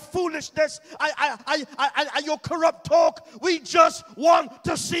hear your foolishness and your corrupt talk? We just want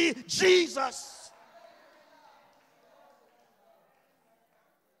to see Jesus.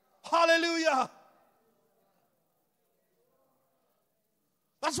 Hallelujah.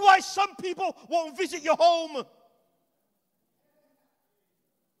 That's why some people won't visit your home.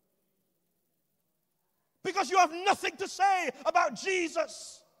 Because you have nothing to say about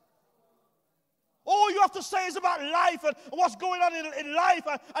Jesus. All you have to say is about life and what's going on in life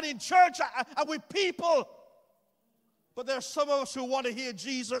and in church and with people. But there are some of us who want to hear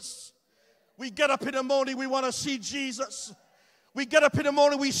Jesus. We get up in the morning, we want to see Jesus. We get up in the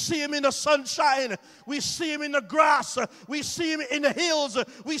morning, we see Him in the sunshine. We see Him in the grass. We see Him in the hills.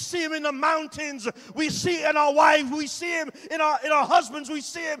 We see Him in the mountains. We see Him in our wives. We see Him in our husbands. We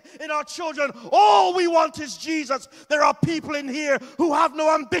see Him in our children. All we want is Jesus. There are people in here who have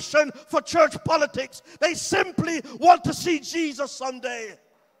no ambition for church politics. They simply want to see Jesus someday.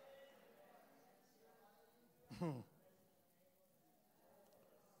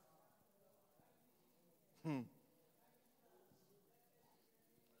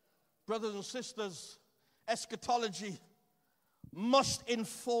 Brothers and sisters, eschatology must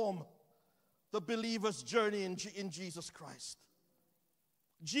inform the believer's journey in Jesus Christ.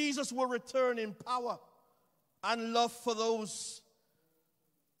 Jesus will return in power and love for those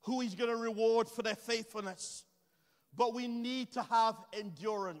who He's going to reward for their faithfulness. But we need to have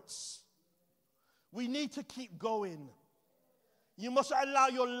endurance. We need to keep going. You must allow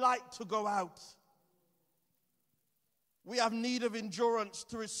your light to go out. We have need of endurance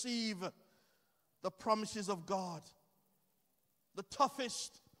to receive the promises of God. The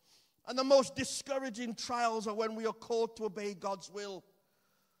toughest and the most discouraging trials are when we are called to obey God's will,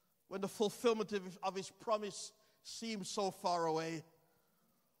 when the fulfillment of His promise seems so far away.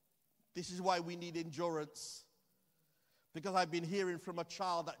 This is why we need endurance. Because I've been hearing from a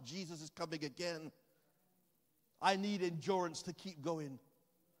child that Jesus is coming again. I need endurance to keep going,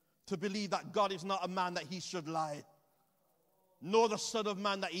 to believe that God is not a man that He should lie, nor the Son of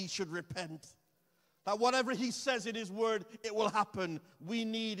Man that He should repent. That whatever He says in His word, it will happen. We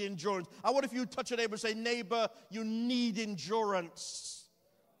need endurance. I wonder if you touch a neighbor and say, neighbor, you need endurance.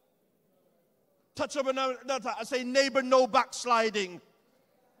 Touch them another time and say, neighbor, no backsliding.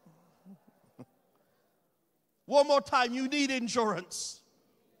 One more time, you need endurance.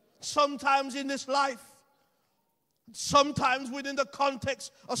 Sometimes in this life, sometimes within the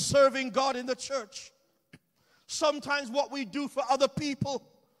context of serving God in the church, sometimes what we do for other people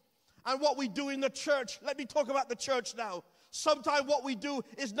and what we do in the church, let me talk about the church now. Sometimes what we do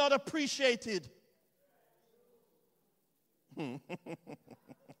is not appreciated.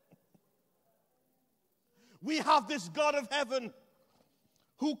 We have this God of heaven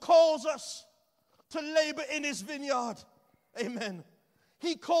who calls us to labor in his vineyard. Amen.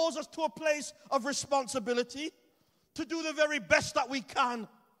 He calls us to a place of responsibility, to do the very best that we can.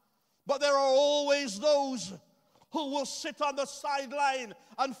 But there are always those who will sit on the sideline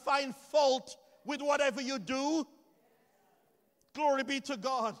and find fault with whatever you do. Glory be to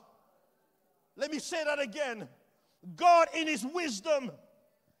God. Let me say that again. God, in his wisdom,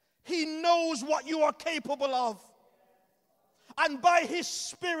 he knows what you are capable of. And by his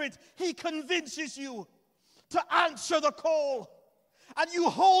Spirit, he convinces you to answer the call. And you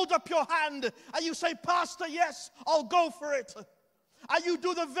hold up your hand and you say, Pastor, yes, I'll go for it. And you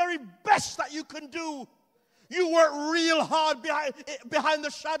do the very best that you can do. You work real hard behind the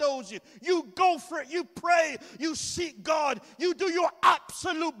shadows. You go for it. You pray. You seek God. You do your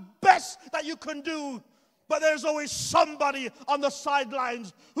absolute best that you can do. But there's always somebody on the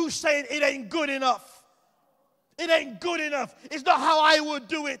sidelines who's saying, it ain't good enough. It ain't good enough. It's not how I would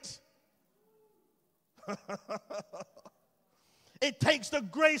do it. It takes the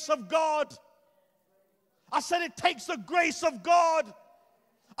grace of God. I said it takes the grace of God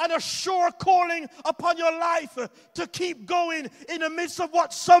and a sure calling upon your life to keep going in the midst of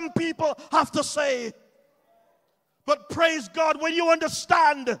what some people have to say. But praise God, when you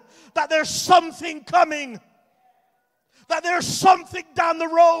understand that there's something coming, that there's something down the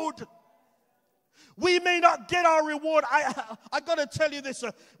road, we may not get our reward. I got to tell you this.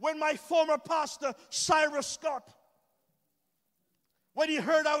 When my former pastor, Cyrus Scott, when he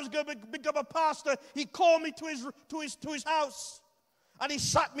heard I was going to become a pastor, he called me to his house. And he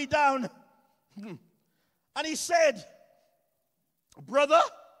sat me down. And he said, brother,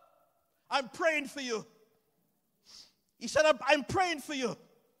 I'm praying for you. He said, I'm praying for you.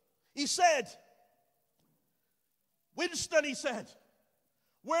 He said, Winston, he said,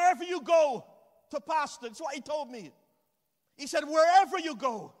 wherever you go to pastor, that's what he told me. He said, wherever you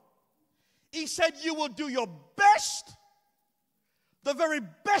go, he said, you will do your best, the very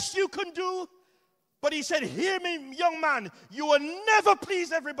best you can do. But he said, hear me, young man, you will never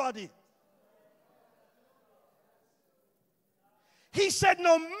please everybody. He said,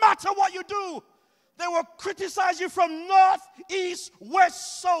 no matter what you do, they will criticize you from north, east,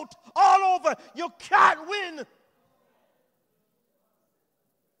 west, south, all over. You can't win.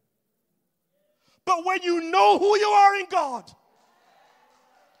 But when you know who you are in God,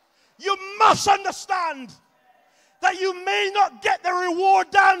 you must understand that you may not get the reward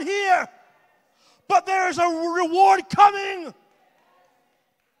down here, but there is a reward coming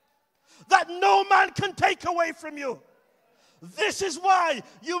that no man can take away from you. This is why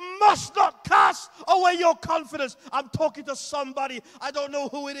you must not cast away your confidence. I'm talking to somebody. I don't know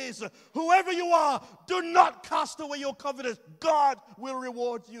who it is. Whoever you are, do not cast away your confidence. God will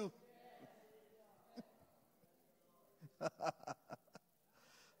reward you.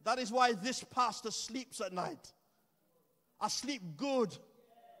 That is why this pastor sleeps at night. I sleep good.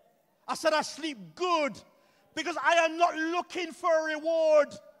 I said I sleep good because I am not looking for a reward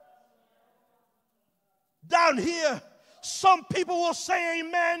down here. Some people will say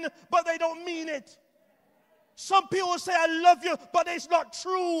amen, but they don't mean it. Some people will say I love you, but it's not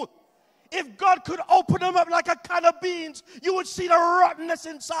true. If God could open them up like a can of beans, you would see the rottenness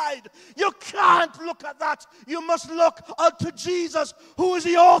inside. You can't look at that. You must look unto Jesus, who is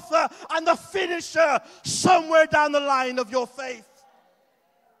the author and the finisher somewhere down the line of your faith.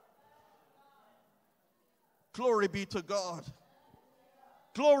 Glory be to God.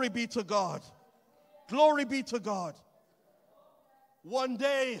 Glory be to God. Glory be to God. One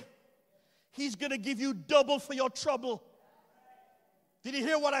day, he's going to give you double for your trouble. Did you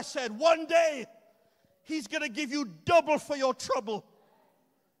hear what I said? One day, he's going to give you double for your trouble.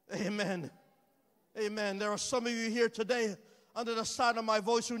 Amen. Amen. There are some of you here today, under the sound of my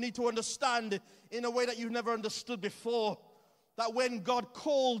voice, who need to understand in a way that you've never understood before, that when God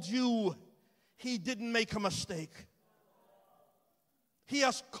called you, he didn't make a mistake. He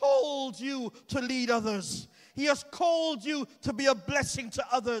has called you to lead others. He has called you to be a blessing to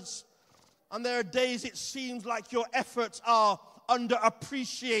others. And there are days it seems like your efforts are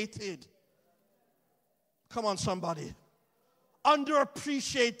underappreciated. Come on, somebody.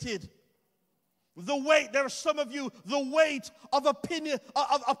 Underappreciated. The weight, there are some of you, the weight of opinion,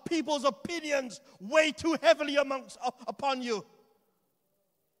 of people's opinions weigh too heavily upon you.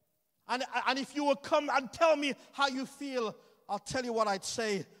 And if you will come and tell me how you feel, I'll tell you what I'd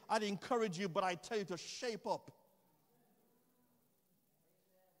say. I'd encourage you, but I'd tell you to shape up.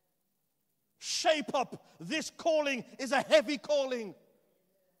 Shape up. This calling is a heavy calling.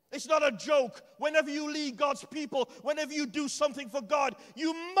 It's not a joke. Whenever you lead God's people, whenever you do something for God,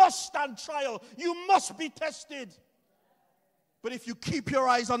 you must stand trial. You must be tested. But if you keep your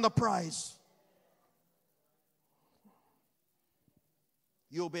eyes on the prize,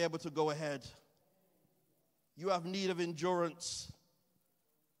 you'll be able to go ahead. You have need of endurance.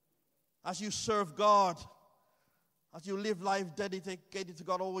 As you serve God, as you live life dedicated to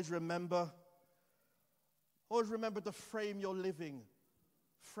God, always remember to frame your living.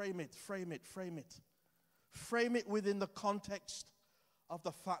 Frame it. Frame it within the context of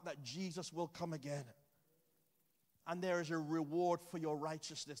the fact that Jesus will come again. And there is a reward for your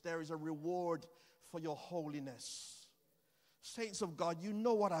righteousness. There is a reward for your holiness. Saints of God, you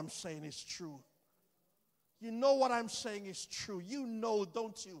know what I'm saying is true. You know what I'm saying is true. You know,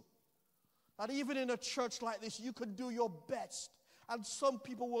 don't you? That even in a church like this, you can do your best. And some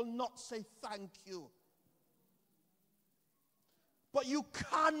people will not say thank you. But you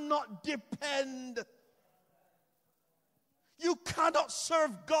cannot depend. You cannot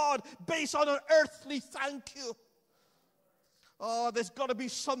serve God based on an earthly thank you. Oh, there's got to be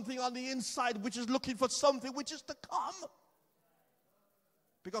something on the inside which is looking for something which is to come.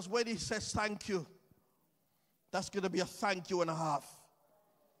 Because when he says thank you, that's going to be a thank you and a half.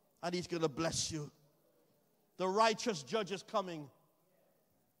 And he's going to bless you. The righteous judge is coming.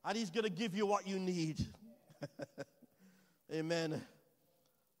 And he's going to give you what you need. Amen.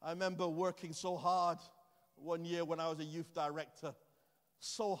 I remember working so hard one year when I was a youth director.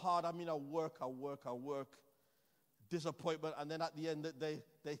 So hard. I mean, I work. Disappointment. And then at the end,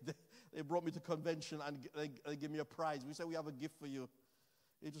 they brought me to convention and they gave me a prize. We said, we have a gift for you.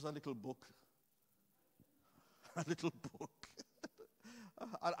 It was a little book. A little book.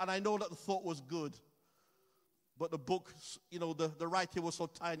 And I know that the thought was good. But the book, you know, the writing was so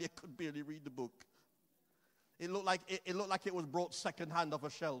tiny, I could barely read the book. It looked like it was brought secondhand off a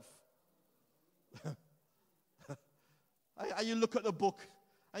shelf. And you look at the book,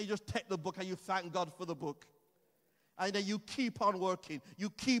 and you just take the book, and you thank God for the book. And then you keep on working. You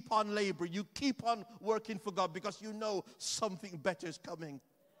keep on laboring. You keep on working for God because you know something better is coming.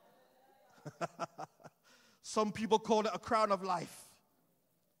 Some people call it a crown of life.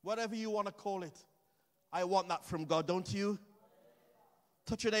 Whatever you want to call it. I want that from God, don't you?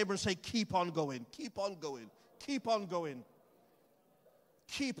 Touch your neighbor and say, keep on going. Keep on going. Keep on going.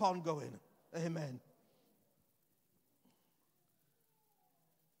 Keep on going. Amen.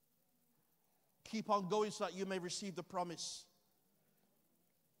 Keep on going so that you may receive the promise.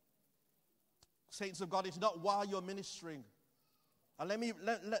 Saints of God, it's not while you're ministering. And let me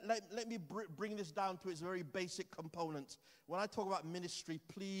bring this down to its very basic components. When I talk about ministry,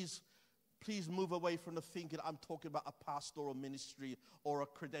 please move away from the thinking I'm talking about a pastoral ministry or a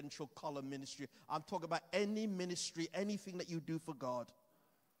credential column ministry. I'm talking about any ministry, anything that you do for God.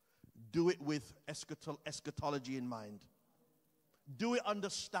 Do it with eschatology in mind. Do it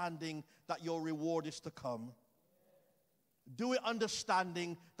understanding that your reward is to come. Do it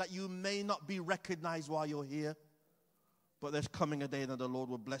understanding that you may not be recognized while you're here, but there's coming a day that the Lord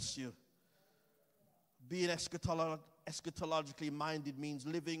will bless you. Being eschatologically minded means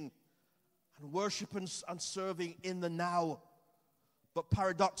living and worshiping and serving in the now, but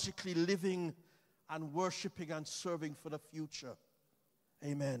paradoxically living and worshiping and serving for the future.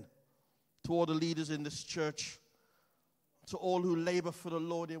 Amen. To all the leaders in this church, to all who labor for the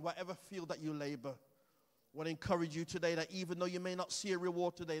Lord in whatever field that you labor, I want to encourage you today that even though you may not see a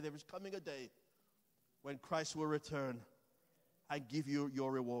reward today, there is coming a day when Christ will return and give you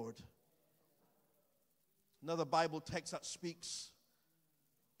your reward. Another Bible text that speaks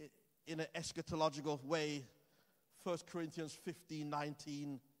in an eschatological way, 1 Corinthians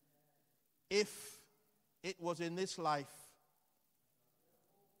 15:19. If it was in this life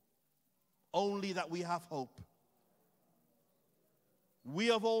only that we have hope,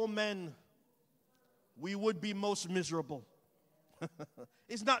 we of all men, we would be most miserable.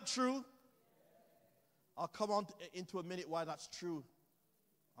 Isn't that true? I'll come on into a minute why that's true.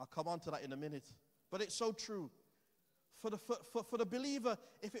 I'll come on to that in a minute. But it's so true. For the believer,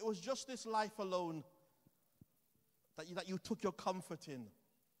 if it was just this life alone that you took your comfort in,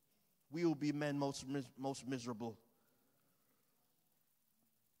 we will be men most miserable.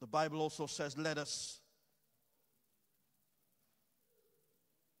 The Bible also says, let us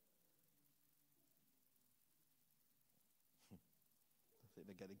I think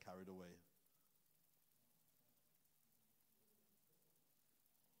they're getting carried away.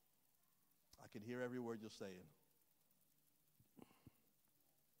 I can hear every word you're saying.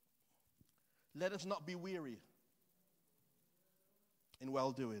 Let us not be weary in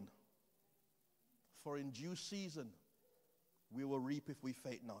well-doing, for in due season we will reap if we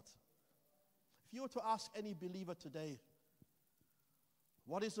faint not. If you were to ask any believer today,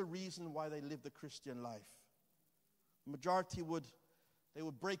 what is the reason why they live the Christian life? The majority would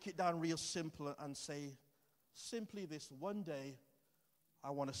break it down real simple and say, simply this: one day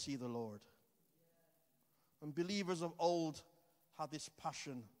I want to see the Lord. And believers of old had this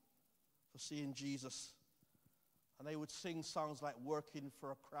passion for seeing Jesus. And they would sing songs like Working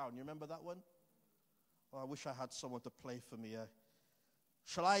for a Crown. You remember that one? Oh, I wish I had someone to play for me.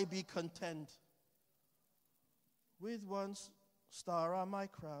 Shall I be content with one star on my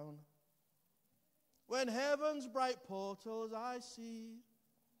crown? When heaven's bright portals I see,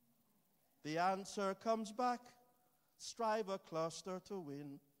 the answer comes back, strive a cluster to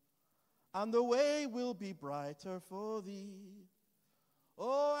win, and the way will be brighter for thee.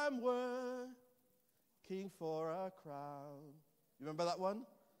 Oh, I'm working for a crown. You remember that one?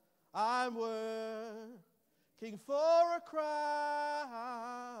 I'm working for a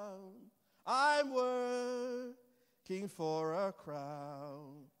crown. I'm working for a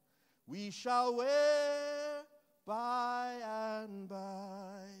crown. We shall wear by and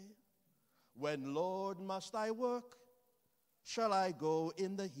by. When, Lord, must I work? Shall I go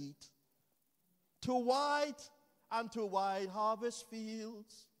in the heat to white and to wide harvest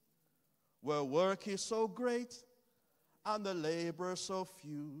fields, where work is so great and the labor so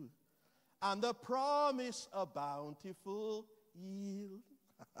few, and the promise a bountiful yield?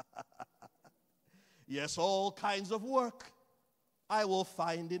 Yes, all kinds of work I will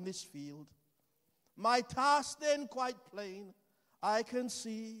find in this field. My task then quite plain I can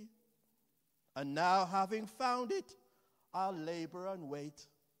see, and now having found it, I'll labor and wait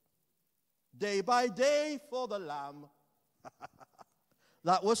day by day for the Lamb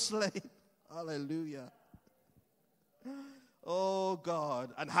that was slain. Hallelujah. Oh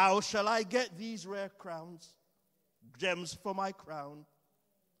God, and how shall I get these rare crowns, gems for my crown?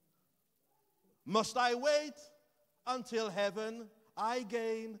 Must I wait until heaven I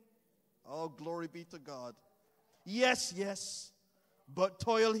gain? Oh, glory be to God. Yes, yes, but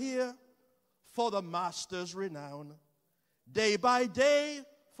toil here for the Master's renown, day by day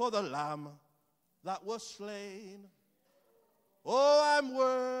for the Lamb that was slain. Oh, I'm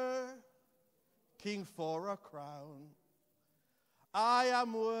working for a crown. I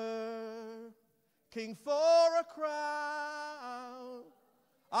am working for a crown.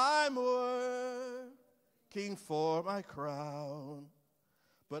 I'm working for my crown.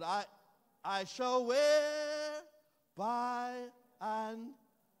 But I shall wear by and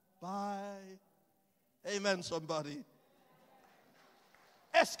by. Amen, somebody.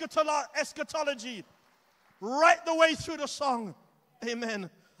 Eschatology, right the way through the song. Amen.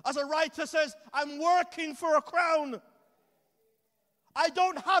 As a writer says, I'm working for a crown. I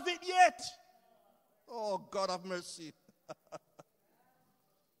don't have it yet. Oh, God have mercy.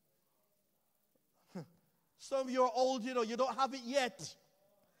 Some of you are old, you don't have it yet.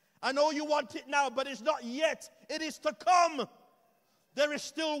 I know you want it now, but it's not yet. It is to come. There is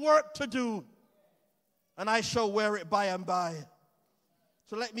still work to do. And I shall wear it by and by.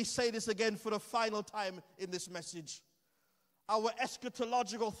 So let me say this again for the final time in this message. Our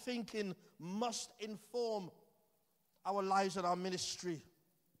eschatological thinking must inform our lives and our ministry.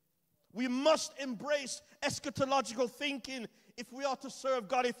 We must embrace eschatological thinking if we are to serve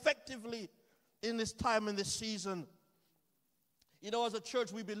God effectively in this time and this season. As a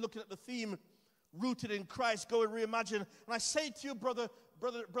church, we've been looking at the theme, rooted in Christ, go and reimagine. And I say to you, brothers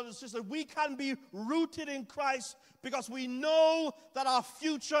and sisters, we can be rooted in Christ because we know that our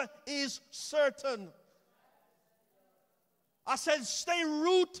future is certain. I said, stay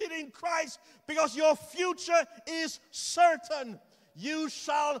rooted in Christ because your future is certain. You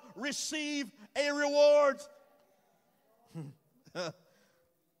shall receive a reward.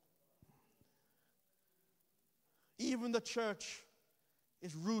 Even the church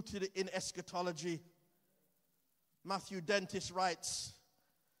is rooted in eschatology. Matthew Dentist writes,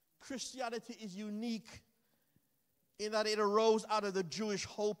 Christianity is unique in that it arose out of the Jewish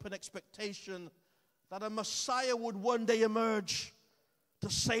hope and expectation that a Messiah would one day emerge to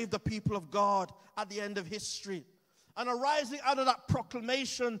save the people of God at the end of history. And arising out of that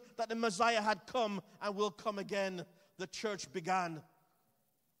proclamation that the Messiah had come and will come again, the church began.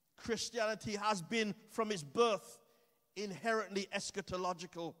 Christianity has been from its birth inherently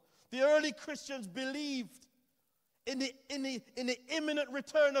eschatological. The early Christians believed in the imminent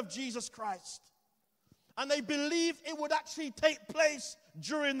return of Jesus Christ. And they believed it would actually take place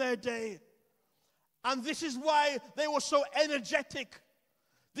during their day. And this is why they were so energetic.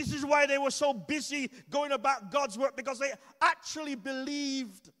 This is why they were so busy going about God's work, because they actually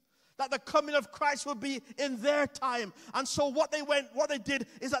believed that the coming of Christ would be in their time. And so what they did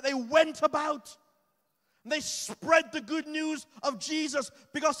is that they went about. They spread the good news of Jesus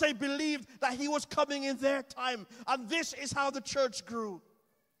because they believed that he was coming in their time. And this is how the church grew.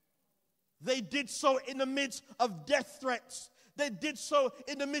 They did so in the midst of death threats. They did so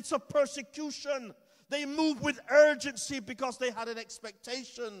in the midst of persecution. They moved with urgency because they had an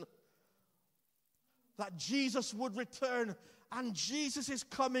expectation that Jesus would return. And Jesus'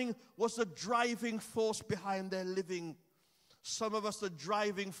 coming was the driving force behind their living. Some of us, the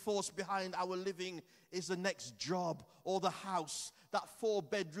driving force behind our living is the next job or the house, that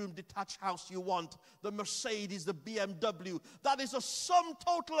 4-bedroom detached house you want, the Mercedes, the BMW. That is the sum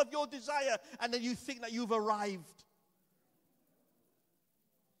total of your desire, and then you think that you've arrived.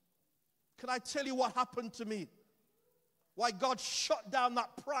 Can I tell you what happened to me? Why God shut down that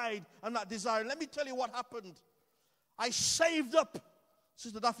pride and that desire. Let me tell you what happened. I saved up.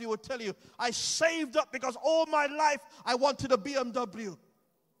 Sister Daphne would tell you, I saved up because all my life I wanted a BMW.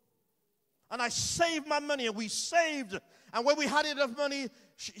 And I saved my money, and we saved. And when we had enough money,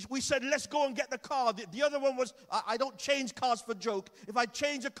 we said, let's go and get the car. The other one was, I don't change cars for joke. If I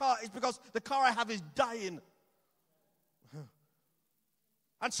change a car, it's because the car I have is dying.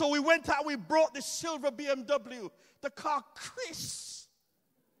 And so we went out, we brought this silver BMW. The car crisp.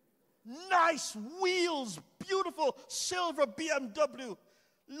 Nice wheels, beautiful silver BMW.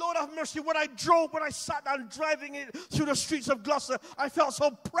 Lord have mercy, when I sat down driving it through the streets of Gloucester, I felt so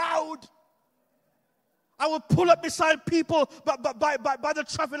proud. I would pull up beside people by the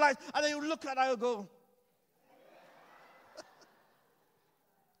traffic lights, and they would look at it, I would go.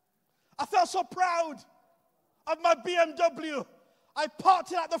 I felt so proud of my BMW. I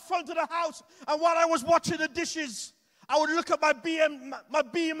parked it at the front of the house, and while I was washing the dishes, I would look at my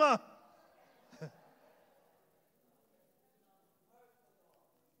Beamer.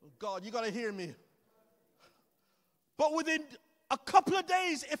 God, you got to hear me. But within a couple of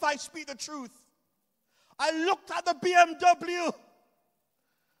days, if I speak the truth, I looked at the BMW,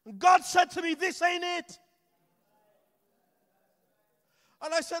 and God said to me, this ain't it.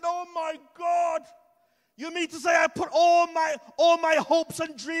 And I said, oh my God, you mean to say I put all my hopes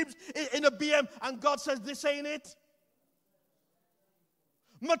and dreams in a BM, and God says, this ain't it?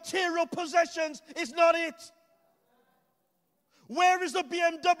 Material possessions is not it. Where is the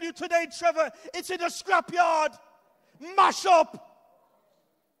BMW today, Trevor? It's in a scrapyard. Mash up.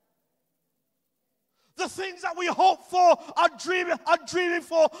 The things that we hope for, are dreaming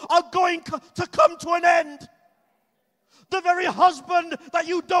for, are going to come to an end. The very husband that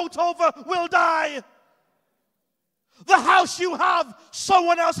you dote over will die. The house you have,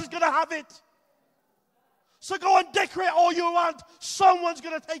 someone else is going to have it. So go and decorate all you want. Someone's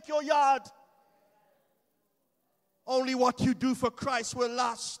going to take your yard. Only what you do for Christ will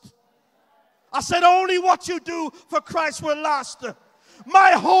last. I said only what you do for Christ will last.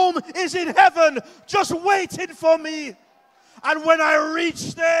 My home is in heaven, just waiting for me. And when I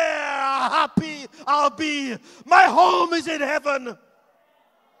reach there, happy I'll be. My home is in heaven.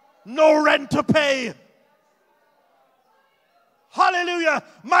 No rent to pay. Hallelujah.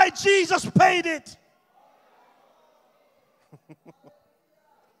 My Jesus paid it.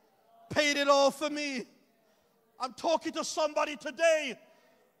 Paid it all for me. I'm talking to somebody today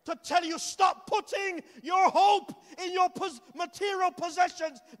to tell you, stop putting your hope in your material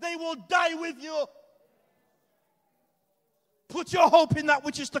possessions. They will die with you. Put your hope in that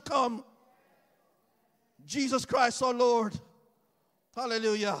which is to come. Jesus Christ our Lord.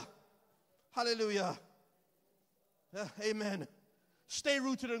 Hallelujah. Hallelujah. Amen. Stay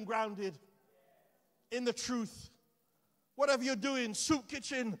rooted and grounded in the truth. Whatever you're doing, soup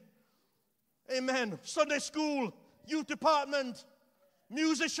kitchen, amen, Sunday school, youth department,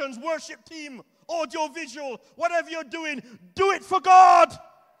 musicians, worship team, audio visual, whatever you're doing, do it for God.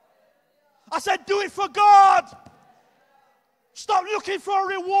 I said do it for God. Stop looking for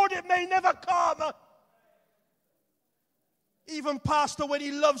a reward. It may never come. Even pastor, when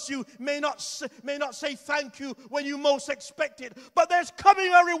he loves you, may not say thank you when you most expect it. But there's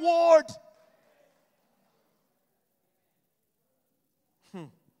coming a reward.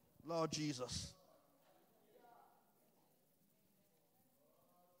 Lord Jesus.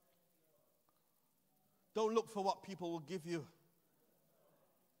 Don't look for what people will give you.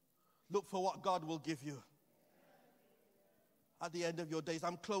 Look for what God will give you at the end of your days.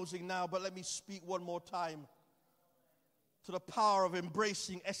 I'm closing now, but let me speak one more time to the power of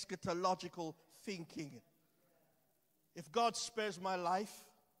embracing eschatological thinking. If God spares my life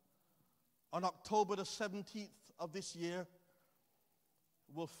on October the 17th of this year,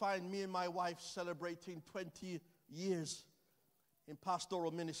 will find me and my wife celebrating 20 years in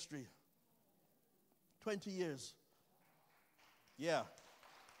pastoral ministry. 20 years. Yeah.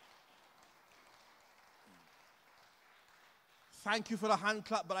 Thank you for the hand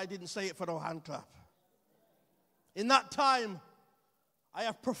clap, but I didn't say it for no hand clap. In that time, I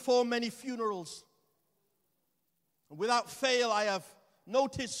have performed many funerals. Without fail, I have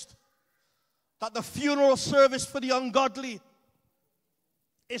noticed that the funeral service for the ungodly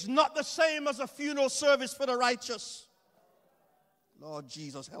is not the same as a funeral service for the righteous. Lord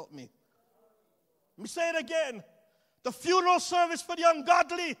Jesus, help me. Let me say it again. The funeral service for the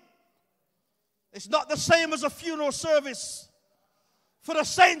ungodly is not the same as a funeral service for the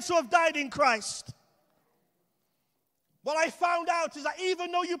saints who have died in Christ. What I found out is that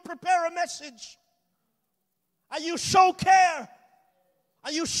even though you prepare a message and you show care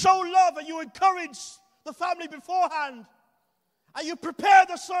and you show love and you encourage the family beforehand and you prepare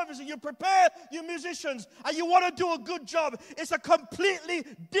the service and you prepare your musicians and you want to do a good job, it's a completely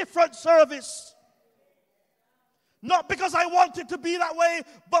different service. Not because I want it to be that way,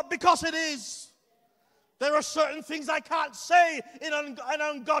 but because it is. There are certain things I can't say in an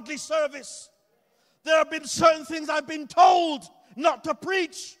ungodly service. There have been certain things I've been told not to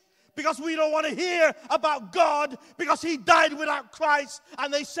preach because we don't want to hear about God because he died without Christ,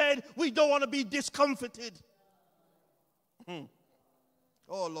 and they said we don't want to be discomforted.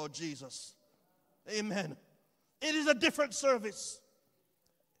 Oh, Lord Jesus. Amen. It is a different service.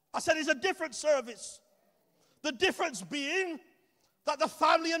 I said it's a different service. The difference being that the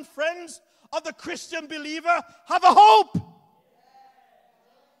family and friends of the Christian believer have a hope.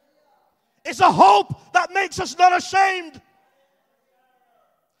 It's a hope that makes us not ashamed.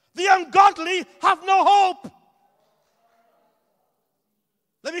 The ungodly have no hope.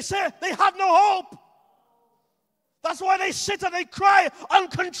 Let me say it, they have no hope. That's why they sit and they cry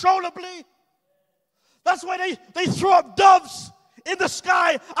uncontrollably. That's why they throw up doves in the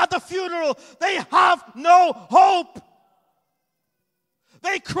sky at the funeral. They have no hope.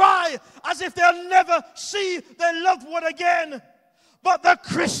 They cry as if they'll never see their loved one again. But the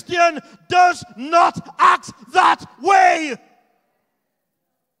Christian does not act that way.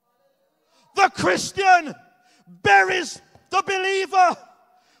 The Christian buries the believer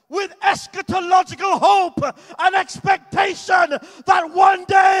with eschatological hope and expectation that one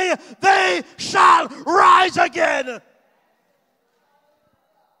day they shall rise again.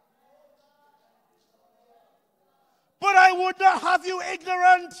 But I would not have you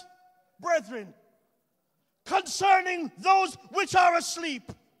ignorant, brethren, concerning those which are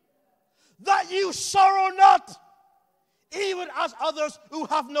asleep, that you sorrow not, even as others who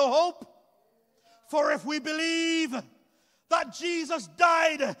have no hope. For if we believe that Jesus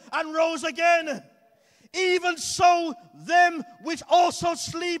died and rose again, even so them which also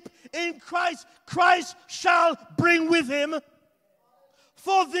sleep in Christ shall bring with him.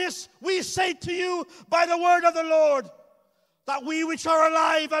 For this we say to you by the word of the Lord, that we which are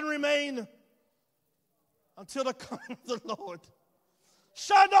alive and remain until the coming of the Lord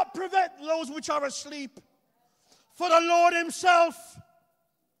shall not prevent those which are asleep. For the Lord himself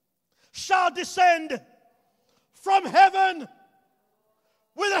shall descend from heaven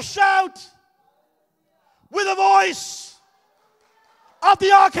with a shout, with a voice of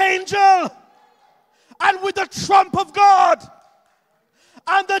the archangel, and with the trump of God.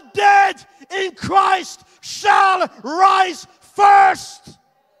 And the dead in Christ shall rise first.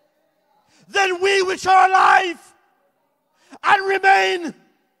 Then we which are alive and remain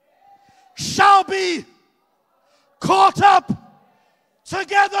shall be caught up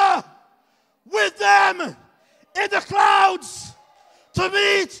together with them in the clouds to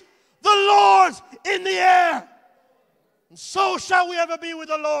meet the Lord in the air. And so shall we ever be with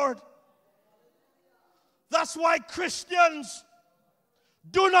the Lord. That's why Christians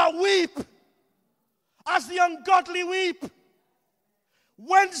do not weep as the ungodly weep.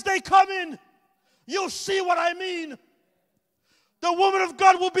 Wednesday coming, you'll see what I mean. The woman of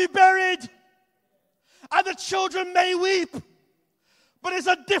God will be buried, and the children may weep, but it's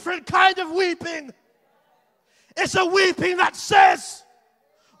a different kind of weeping. It's a weeping that says,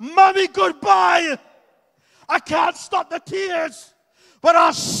 Mommy, goodbye. I can't stop the tears, but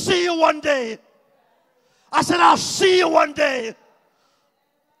I'll see you one day. I said, I'll see you one day.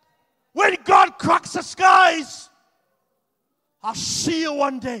 When God cracks the skies, I'll see you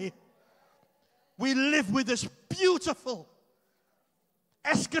one day. We live with this beautiful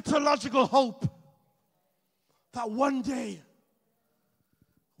eschatological hope that one day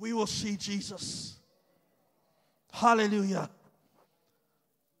we will see Jesus. Hallelujah.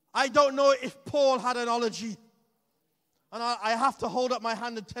 I don't know if Paul had an ology. And I have to hold up my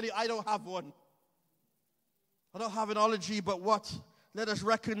hand and tell you I don't have one. I don't have an ology, but what? Let us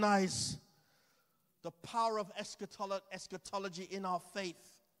recognize the power of eschatology in our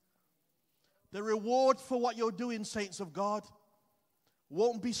faith. The reward for what you're doing, saints of God,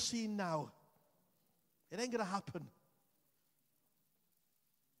 won't be seen now. It ain't going to happen.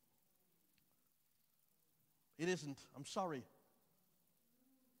 It isn't. I'm sorry.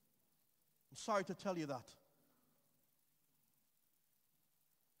 I'm sorry to tell you that.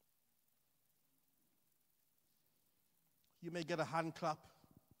 You may get a hand clap.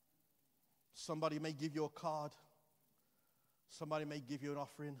 Somebody may give you a card. Somebody may give you an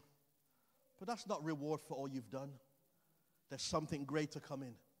offering. But that's not reward for all you've done. There's something greater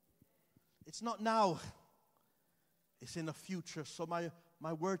coming. It's not now. It's in the future. So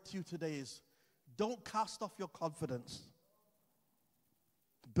my word to you today is, don't cast off your confidence.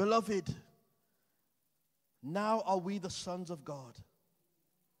 Beloved, now are we the sons of God.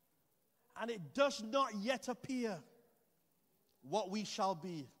 And it does not yet appear what we shall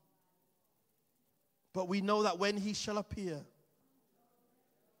be. But we know that when he shall appear,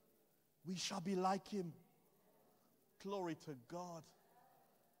 we shall be like him. Glory to God.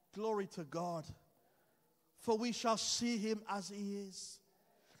 Glory to God. For we shall see him as he is.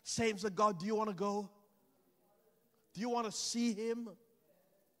 Saints of God, do you want to go? Do you want to see him?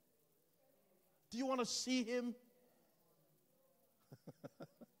 Do you want to see him?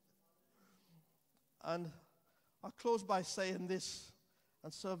 And I'll close by saying this,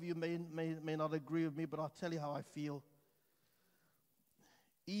 and some of you may not agree with me, but I'll tell you how I feel.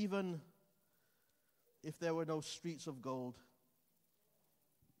 Even if there were no streets of gold,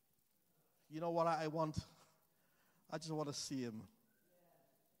 you know what I want? I just want to see him.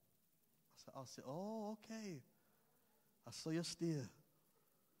 I'll say, oh, okay. I saw your steer.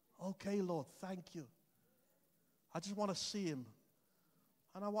 Okay, Lord, thank you. I just want to see him.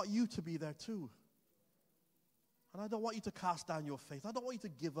 And I want you to be there too. And I don't want you to cast down your faith. I don't want you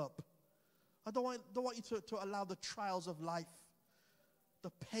to give up. I don't want you to allow the trials of life,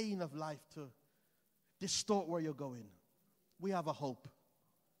 the pain of life to distort where you're going. We have a hope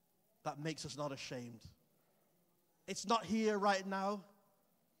that makes us not ashamed. It's not here right now.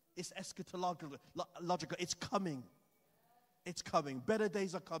 It's eschatological. It's coming. It's coming. Better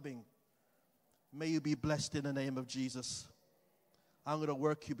days are coming. May you be blessed in the name of Jesus. I'm going to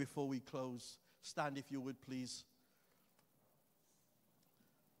work you before we close. Stand if you would, please.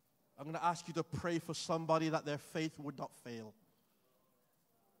 I'm going to ask you to pray for somebody that their faith would not fail.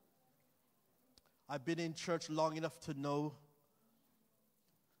 I've been in church long enough to know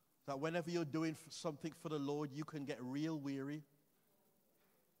that whenever you're doing something for the Lord, you can get real weary.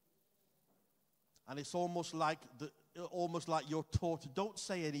 And it's almost like you're taught, don't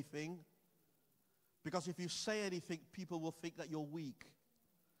say anything. Because if you say anything, people will think that you're weak.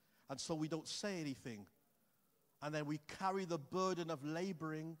 And so we don't say anything. And then we carry the burden of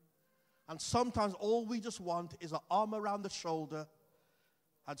laboring. And sometimes all we just want is an arm around the shoulder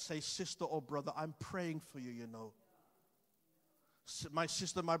and say, sister or brother, I'm praying for you, you know. My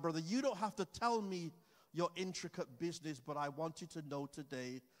sister, my brother, you don't have to tell me your intricate business, but I want you to know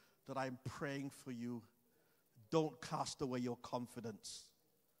today that I'm praying for you. Don't cast away your confidence.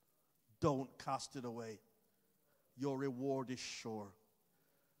 Don't cast it away. Your reward is sure.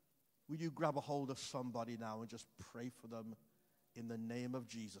 Will you grab a hold of somebody now and just pray for them in the name of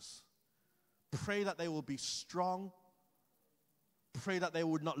Jesus? Pray that they will be strong. Pray that they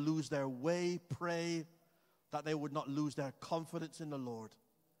would not lose their way. Pray that they would not lose their confidence in the Lord.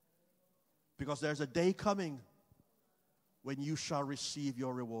 Because there's a day coming when you shall receive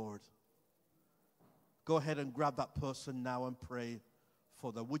your reward. Go ahead and grab that person now and pray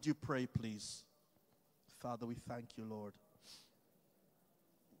for them. Would you pray, please? Father, we thank you, Lord.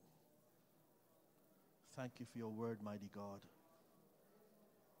 Thank you for your word, mighty God.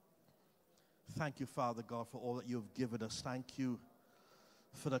 Thank you, Father God, for all that you have given us. Thank you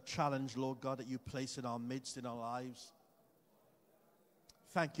for the challenge, Lord God, that you place in our midst, in our lives.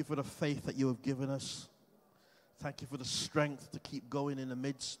 Thank you for the faith that you have given us. Thank you for the strength to keep going in the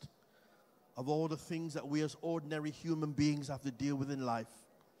midst of all the things that we as ordinary human beings have to deal with in life.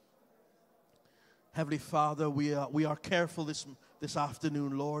 Heavenly Father, we are careful this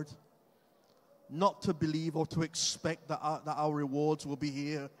afternoon, Lord, not to believe or to expect that our rewards will be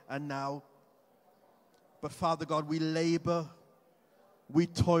here and now. But Father God, we labor, we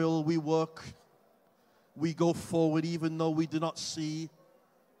toil, we work, we go forward even though we do not see,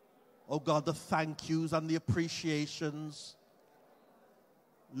 oh God, the thank yous and the appreciations,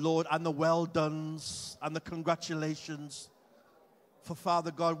 Lord, and the well dones and the congratulations. For Father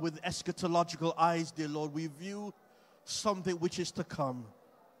God, with eschatological eyes, dear Lord, we view something which is to come.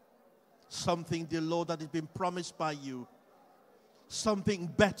 something, dear Lord, that has been promised by you. Something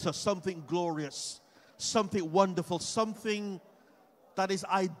better, something glorious, something wonderful, something that is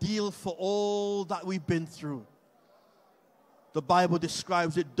ideal for all that we've been through. The Bible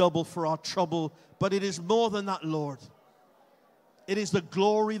describes it double for our trouble, but it is more than that, Lord. It is the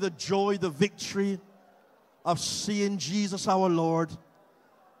glory, the joy, the victory of seeing Jesus our Lord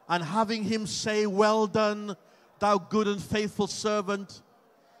and having him say, "Well done, thou good and faithful servant.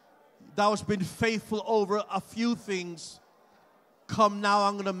 Thou hast been faithful over a few things. Come now,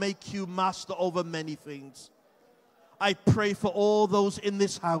 I'm going to make you master over many things." I pray for all those in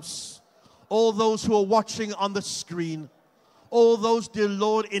this house, all those who are watching on the screen, all those, dear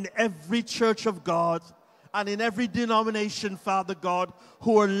Lord, in every church of God and in every denomination, Father God,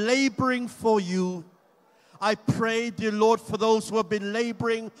 who are laboring for you. I pray, dear Lord, for those who have been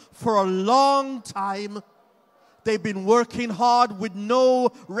laboring for a long time. They've been working hard with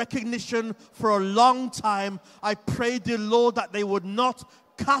no recognition for a long time. I pray, dear Lord, that they would not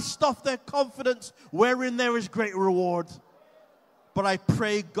cast off their confidence wherein there is great reward. But I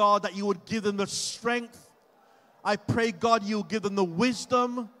pray, God, that you would give them the strength. I pray, God, you would give them the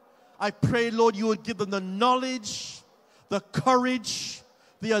wisdom. I pray, Lord, you would give them the knowledge, the courage,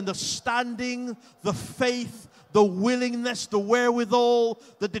 the understanding, the faith, the willingness, the wherewithal,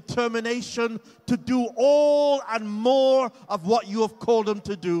 the determination to do all and more of what you have called them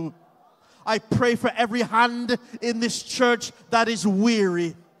to do. I pray for every hand in this church that is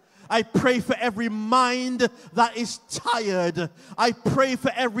weary. I pray for every mind that is tired. I pray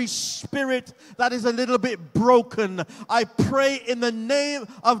for every spirit that is a little bit broken. I pray in the name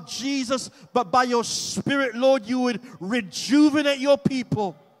of Jesus, but by your Spirit, Lord, you would rejuvenate your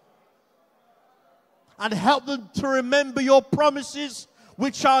people and help them to remember your promises,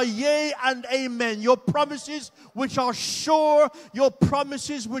 which are yea and amen. Your promises which are sure, your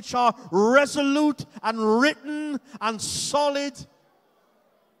promises which are resolute and written and solid.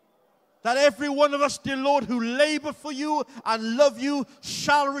 That every one of us, dear Lord, who labor for you and love you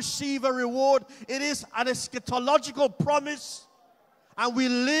shall receive a reward. It is an eschatological promise, and we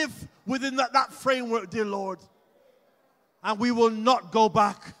live within that framework, dear Lord. And we will not go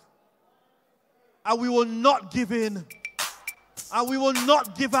back. And we will not give in. And we will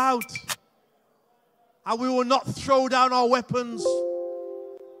not give out. And we will not throw down our weapons.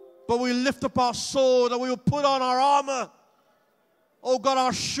 But we lift up our sword and we will put on our armor. Oh God,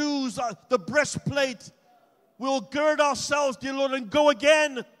 our shoes, the breastplate. We will gird ourselves, dear Lord, and go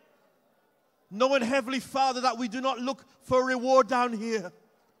again. Knowing, Heavenly Father, that we do not look for a reward down here.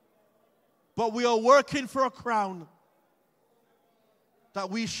 But we are working for a crown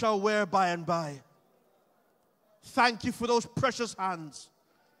that we shall wear by and by. Thank you for those precious hands.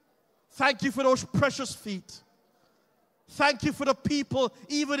 Thank you for those precious feet. Thank you for the people,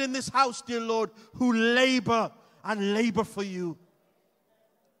 even in this house, dear Lord, who labor and labor for you.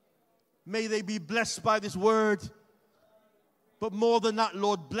 May they be blessed by this word. But more than that,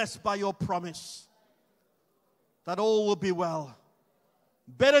 Lord, blessed by your promise that all will be well.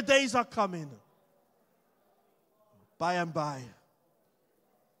 Better days are coming by and by.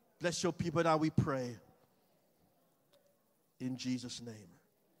 Bless your people now, we pray. In Jesus' name.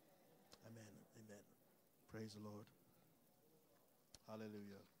 Amen. Amen. Praise the Lord.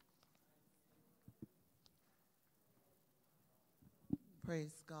 Hallelujah.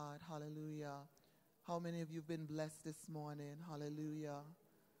 Praise God. Hallelujah. How many of you have been blessed this morning? Hallelujah.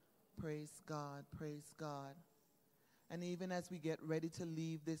 Praise God. Praise God. And even as we get ready to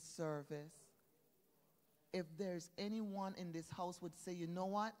leave this service, if there's anyone in this house would say, you know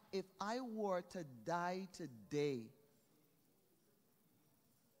what? If I were to die today,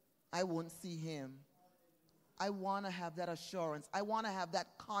 I won't see him. I want to have that assurance. I want to have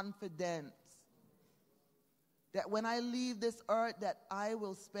that confidence that when I leave this earth, that I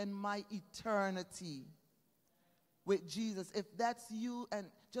will spend my eternity with Jesus. If that's you, and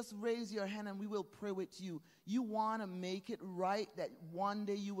just raise your hand and we will pray with you. You want to make it right that one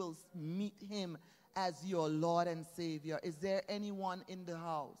day you will meet him as your Lord and Savior. Is there anyone in the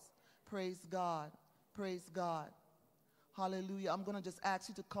house? Praise God. Praise God. Hallelujah. I'm going to just ask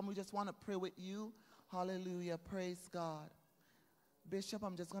you to come. We just want to pray with you. Hallelujah. Praise God. Bishop,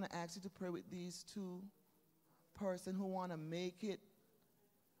 I'm just going to ask you to pray with these two persons who want to make it,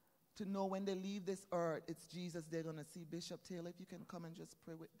 to know when they leave this earth, it's Jesus they're going to see. Bishop Taylor, if you can come and just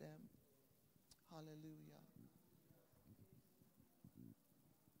pray with them. Hallelujah.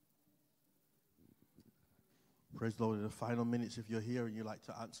 Praise the Lord. In the final minutes, if you're here and you'd like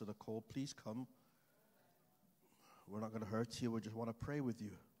to answer the call, please come. We're not going to hurt you. We just want to pray with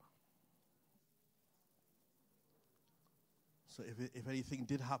you. So if anything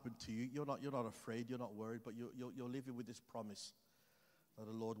did happen to you, you're not afraid, you're not worried, but you're living with this promise that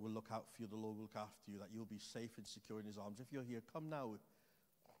the Lord will look out for you, the Lord will look after you, that you'll be safe and secure in his arms. If you're here, come now.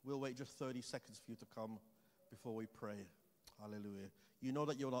 We'll wait just 30 seconds for you to come before we pray. Hallelujah. You know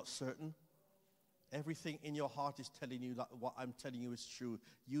that you're not certain. Everything in your heart is telling you that what I'm telling you is true.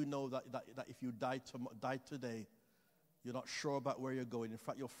 You know that if you died today, you're not sure about where you're going. In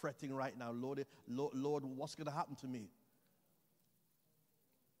fact, you're fretting right now. Lord, what's going to happen to me?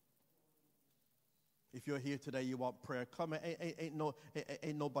 If you're here today, you want prayer, come. Ain't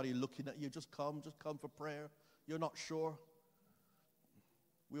nobody looking at you. Just come for prayer. You're not sure.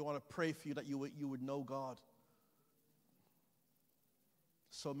 We want to pray for you that you would know God.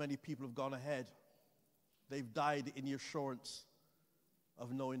 So many people have gone ahead. They've died in the assurance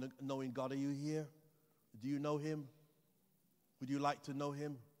of knowing God. Are you here? Do you know him? Would you like to know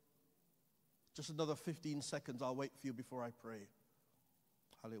him? Just another 15 seconds. I'll wait for you before I pray.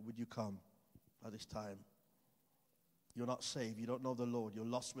 Hallelujah. Would you come at this time? You're not saved. You don't know the Lord. You're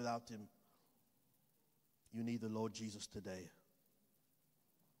lost without him. You need the Lord Jesus today.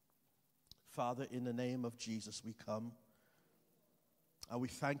 Father, in the name of Jesus, we come. And we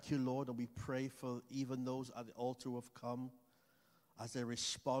thank you, Lord, and we pray for even those at the altar who have come as they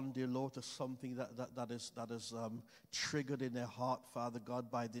respond, dear Lord, to something that is triggered in their heart, Father God,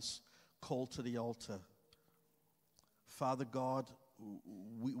 by this call to the altar. Father God,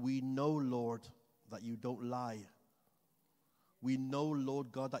 we know, Lord, that you don't lie. We know,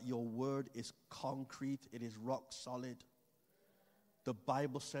 Lord God, that your word is concrete. It is rock solid. The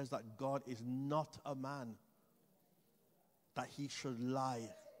Bible says that God is not a man that he should lie.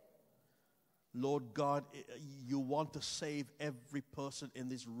 Lord God, you want to save every person in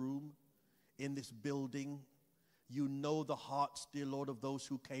this room, in this building. You know the hearts, dear Lord, of those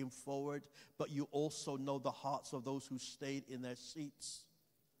who came forward, but you also know the hearts of those who stayed in their seats.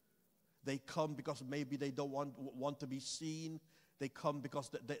 They come because maybe they don't want to be seen. They come because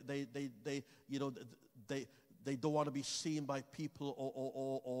they don't want to be seen by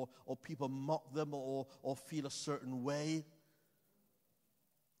people, or people mock them or feel a certain way.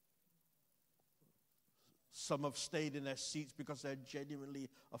 Some have stayed in their seats because they're genuinely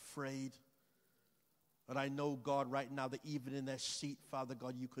afraid. And I know, God, right now that even in their seat, Father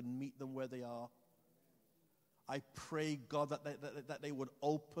God, you can meet them where they are. I pray, God, that they would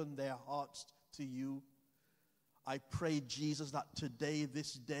open their hearts to you. I pray, Jesus, that today,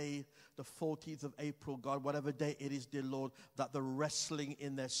 this day, the 14th of April, God, whatever day it is, dear Lord, that the wrestling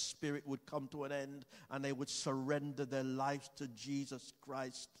in their spirit would come to an end and they would surrender their lives to Jesus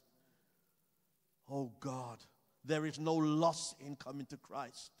Christ. Oh, God, there is no loss in coming to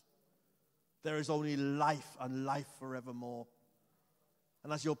Christ. There is only life and life forevermore.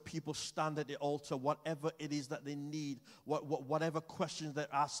 And as your people stand at the altar, whatever it is that they need, whatever questions they're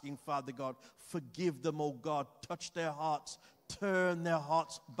asking, Father God, forgive them, oh God. Touch their hearts. Turn their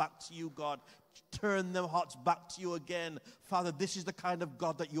hearts back to you, God. Turn their hearts back to you again. Father, this is the kind of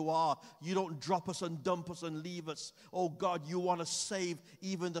God that you are. You don't drop us and dump us and leave us. Oh God, you want to save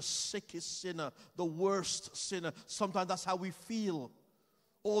even the sickest sinner, the worst sinner. Sometimes that's how we feel.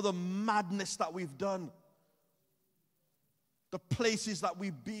 All the madness that we've done. The places that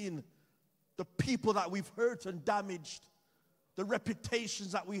we've been, the people that we've hurt and damaged, the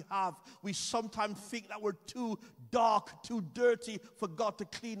reputations that we have. We sometimes think that we're too dark, too dirty for God to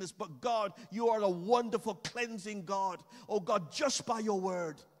clean us. But God, you are a wonderful cleansing God. Oh God, just by your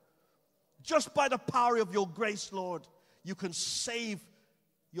word, just by the power of your grace, Lord, you can save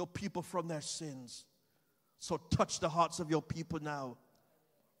your people from their sins. So touch the hearts of your people now.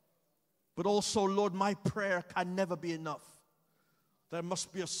 But also, Lord, my prayer can never be enough. There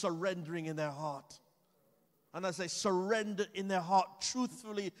must be a surrendering in their heart. And as they surrender in their heart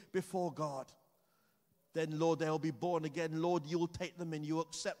truthfully before God, then, Lord, they'll be born again. Lord, you will take them and you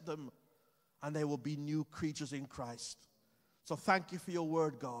accept them, and they will be new creatures in Christ. So thank you for your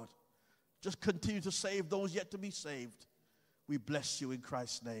word, God. Just continue to save those yet to be saved. We bless you in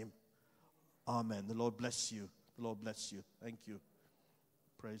Christ's name. Amen. The Lord bless you. The Lord bless you. Thank you.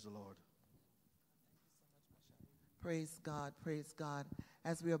 Praise the Lord. Praise God, praise God.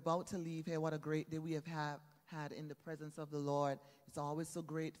 As we're about to leave here, what a great day we have had in the presence of the Lord. It's always so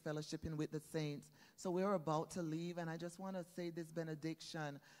great fellowshipping with the saints. So we're about to leave, and I just want to say this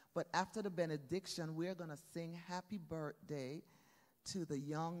benediction. But after the benediction, we're going to sing happy birthday to the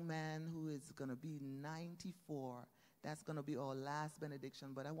young man who is going to be 94. That's going to be our last benediction.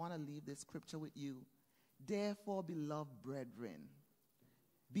 But I want to leave this scripture with you. Therefore, beloved brethren,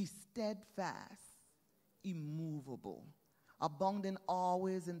 be steadfast, immovable, abounding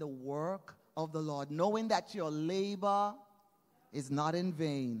always in the work of the Lord, knowing that your labor is not in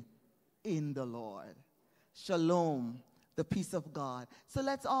vain in the Lord. Shalom, the peace of God. So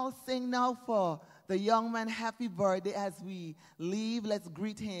let's all sing now for the young man happy birthday as we leave. Let's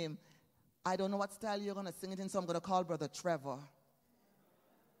greet him. I don't know what style you're going to sing it in, so I'm going to call Brother Trevor.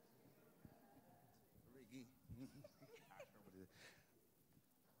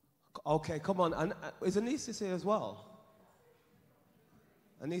 Okay, come on. And is Anesis here as well?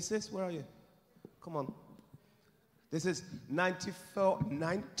 Anesis, where are you? Come on. This is 94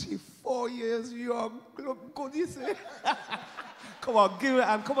 years young. Look good, you see. Come on, give it,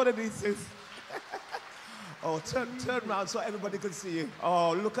 and come on, Anesis. Oh, turn around so everybody can see you.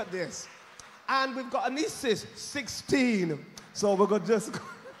 Oh, look at this. And we've got Anesis, 16. So we're going to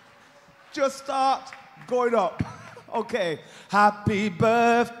just start going up. Okay. Happy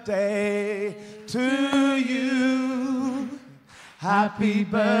birthday to you. Happy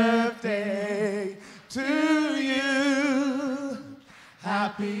birthday to you.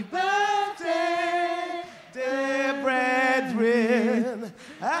 Happy birthday, dear brethren.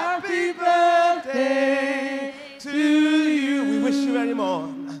 Happy birthday to you. We wish you many more.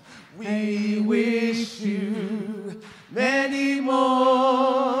 We wish you many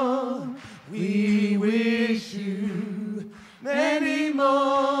more. We wish you many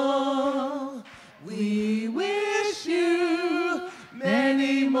more. We wish you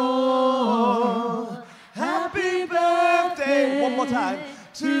many more. Happy birthday. One more time.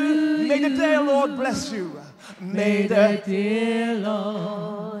 May the dear Lord bless you. May the dear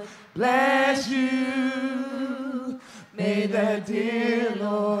Lord bless you. May the dear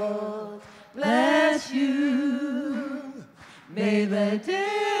Lord bless you. May the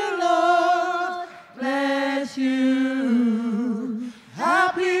dear Lord bless you.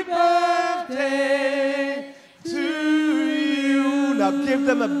 Happy birthday to you. Now give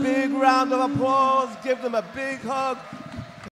them a big round of applause. Give them a big hug.